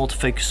maybe more to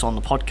focus on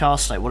the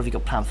podcast. Like, what have you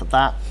got planned for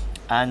that?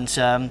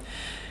 And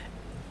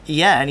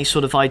any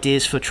sort of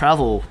ideas for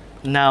travel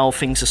now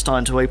things are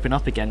starting to open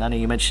up again? I know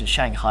you mentioned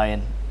Shanghai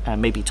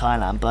and maybe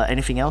Thailand, but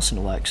anything else in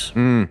the works?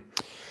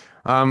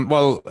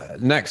 Well,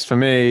 next for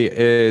me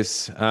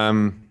is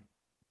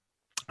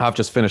I've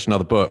just finished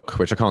another book,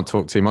 which I can't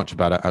talk too much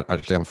about,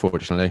 actually,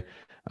 unfortunately.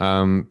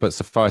 But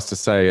suffice to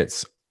say,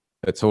 it's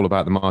all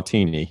about the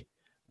martini,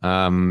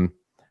 and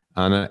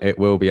it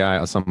will be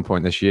out at some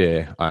point this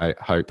year. I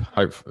hope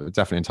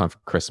definitely in time for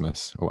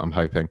Christmas. Or I'm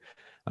hoping.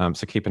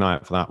 So keep an eye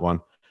out for that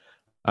one.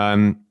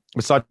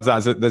 Besides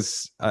that,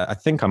 there's I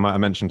think I might have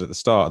mentioned at the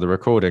start of the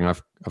recording,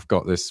 I've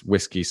got this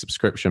whiskey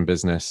subscription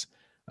business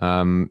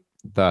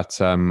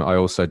that I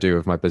also do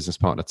with my business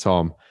partner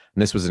Tom.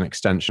 And this was an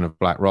extension of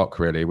Black Rock,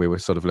 really. We were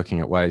sort of looking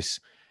at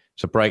ways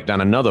to break down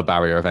another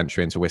barrier of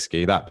entry into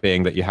whiskey, that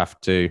being that you have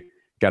to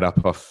get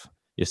up off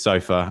your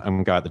sofa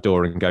and go out the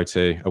door and go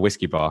to a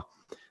whiskey bar.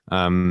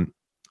 And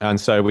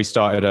so we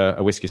started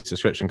a whiskey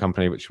subscription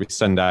company, which we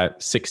send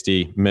out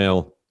 60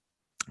 ml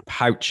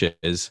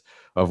pouches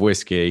of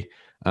whiskey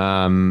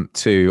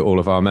to all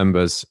of our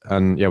members.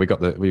 And yeah,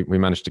 we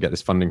managed to get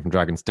this funding from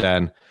Dragon's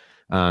Den,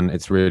 and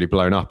it's really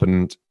blown up.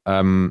 And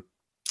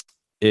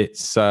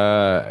it's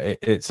a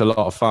lot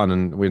of fun,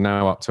 and we're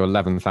now up to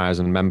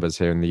 11,000 members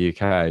here in the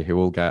UK who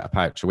all get a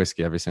pouch of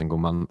whiskey every single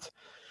month.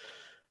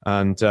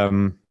 And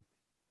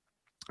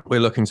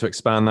we're looking to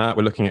expand that.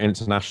 We're looking at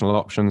international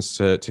options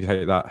to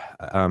take that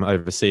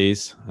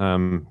overseas.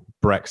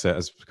 Brexit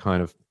has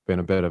kind of been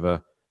a bit of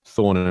a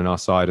thorn in our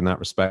side in that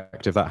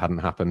respect. If that hadn't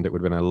happened, it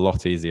would have been a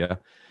lot easier.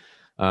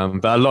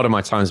 But a lot of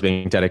my time is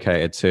being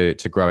dedicated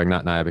to growing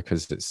that now,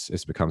 because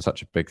it's become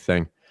such a big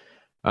thing.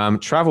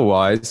 Travel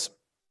wise,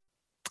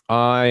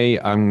 I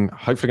am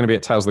hopefully going to be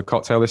at Tales of the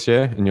Cocktail this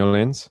year in New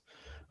Orleans.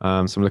 So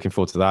I'm looking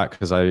forward to that,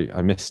 because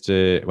I missed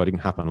it. Well, it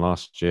didn't happen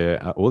last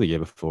year or the year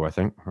before, I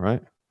think.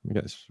 Right? Let me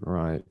get this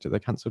right. Did they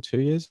cancel 2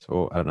 years?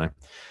 Or I don't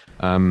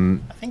know.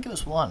 I think it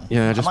was one.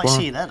 Yeah, just I might one.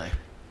 see you there, though.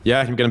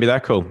 Yeah, I'm going to be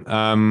there. Cool.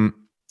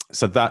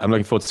 So that I'm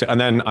looking forward to.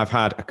 And then I've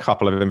had a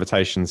couple of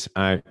invitations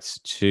out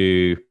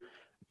to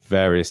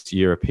various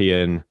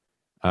European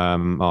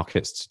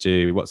markets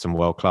to do some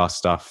world-class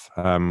stuff,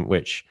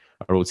 which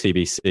are all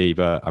TBC,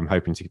 but I'm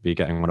hoping to be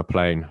getting on a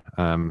plane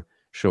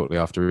shortly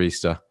after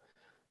Easter.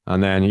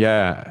 And then,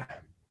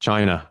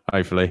 China,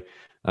 hopefully,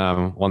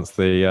 once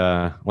they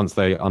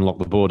unlock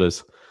the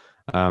borders.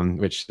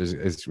 which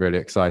is really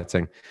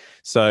exciting.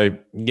 So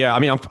yeah, I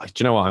mean, do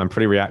you know what? I'm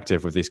pretty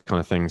reactive with these kind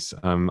of things.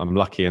 I'm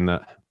lucky in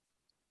that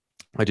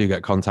I do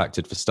get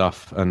contacted for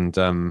stuff, and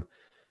and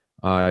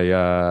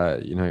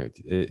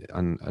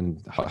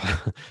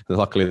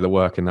luckily the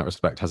work in that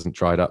respect hasn't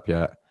dried up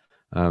yet.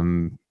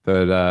 And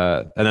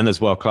then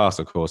there's World Class,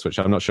 of course, which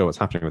I'm not sure what's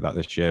happening with that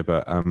this year,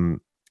 but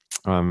I'm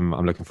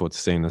looking forward to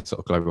seeing the sort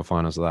of global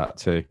finals of that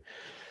too.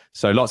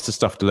 So lots of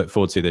stuff to look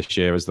forward to this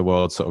year as the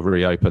world sort of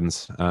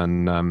reopens,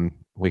 and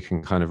we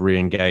can kind of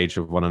re-engage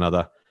with one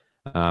another,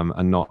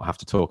 and not have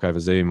to talk over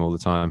Zoom all the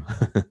time.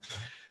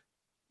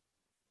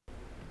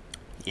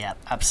 Yeah,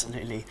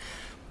 absolutely.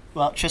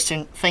 Well,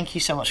 Tristan, thank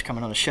you so much for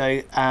coming on the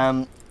show.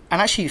 And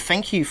actually,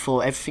 thank you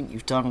for everything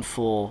you've done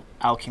for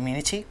our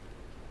community,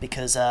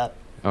 because thank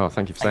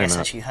you for saying that.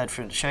 As you heard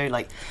from the show,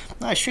 no,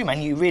 it's true,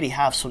 man. You really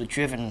have sort of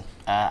driven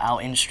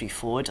our industry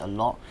forward a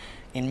lot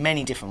in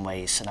many different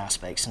ways and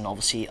aspects, and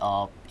obviously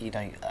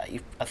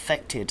you've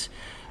affected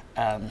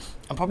and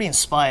probably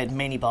inspired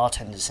many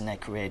bartenders in their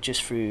career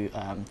just through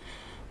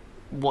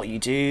what you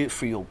do,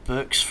 through your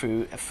books,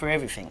 for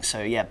everything.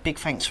 So yeah, big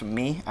thanks from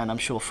me, and I'm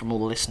sure from all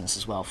the listeners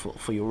as well,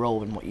 for your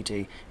role in what you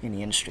do in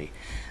the industry.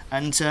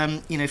 And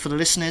for the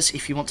listeners,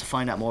 if you want to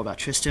find out more about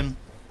Tristan,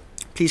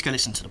 please go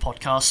listen to the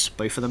podcasts,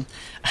 both of them,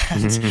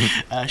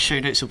 and show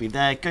notes will be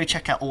there. Go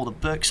check out all the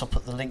books. I'll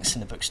put the links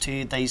in the books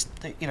too. Those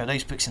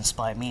books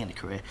inspired me in the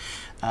career.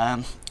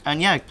 And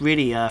yeah,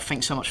 really,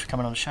 thanks so much for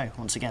coming on the show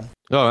once again.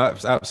 Oh,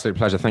 absolute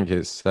pleasure. Thank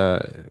you.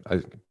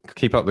 I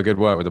keep up the good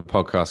work with the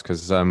podcast,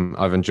 because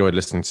I've enjoyed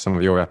listening to some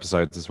of your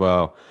episodes as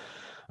well.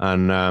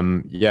 And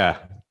I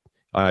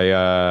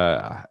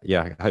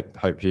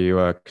hope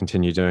you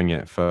continue doing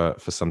it for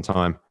some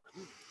time.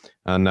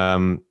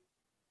 And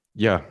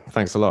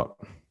thanks a lot.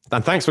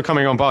 And thanks for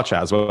coming on Bar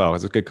Chat as well.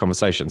 It's a good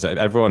conversation. So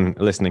everyone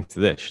listening to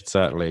this should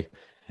certainly,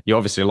 you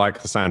obviously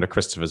like the sound of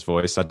Christopher's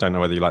voice. I don't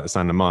know whether you like the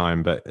sound of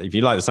mine, but if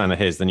you like the sound of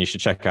his, then you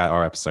should check out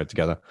our episode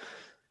together.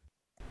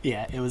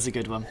 Yeah, it was a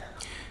good one.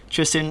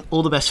 Tristan,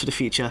 all the best for the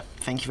future.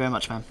 Thank you very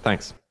much, man.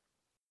 Thanks.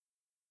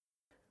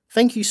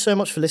 Thank you so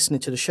much for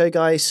listening to the show,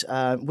 guys.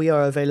 We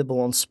are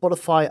available on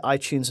Spotify,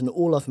 iTunes, and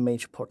all other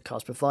major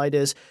podcast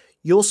providers.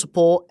 Your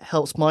support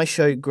helps my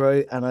show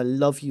grow, and I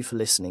love you for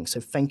listening. So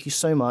thank you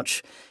so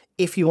much.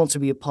 If you want to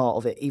be a part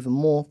of it even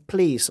more,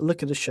 please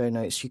look at the show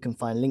notes. You can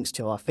find links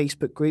to our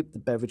Facebook group, The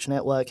Beverage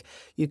Network.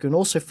 You can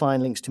also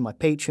find links to my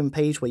Patreon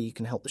page, where you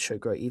can help the show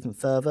grow even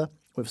further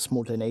with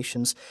small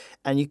donations.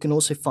 And you can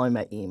also find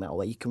my email,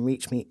 where you can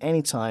reach me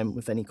anytime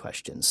with any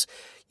questions.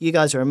 You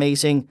guys are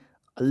amazing.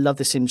 I love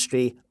this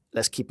industry.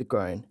 Let's keep it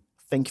growing.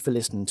 Thank you for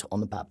listening to On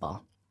the Back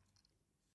Bar.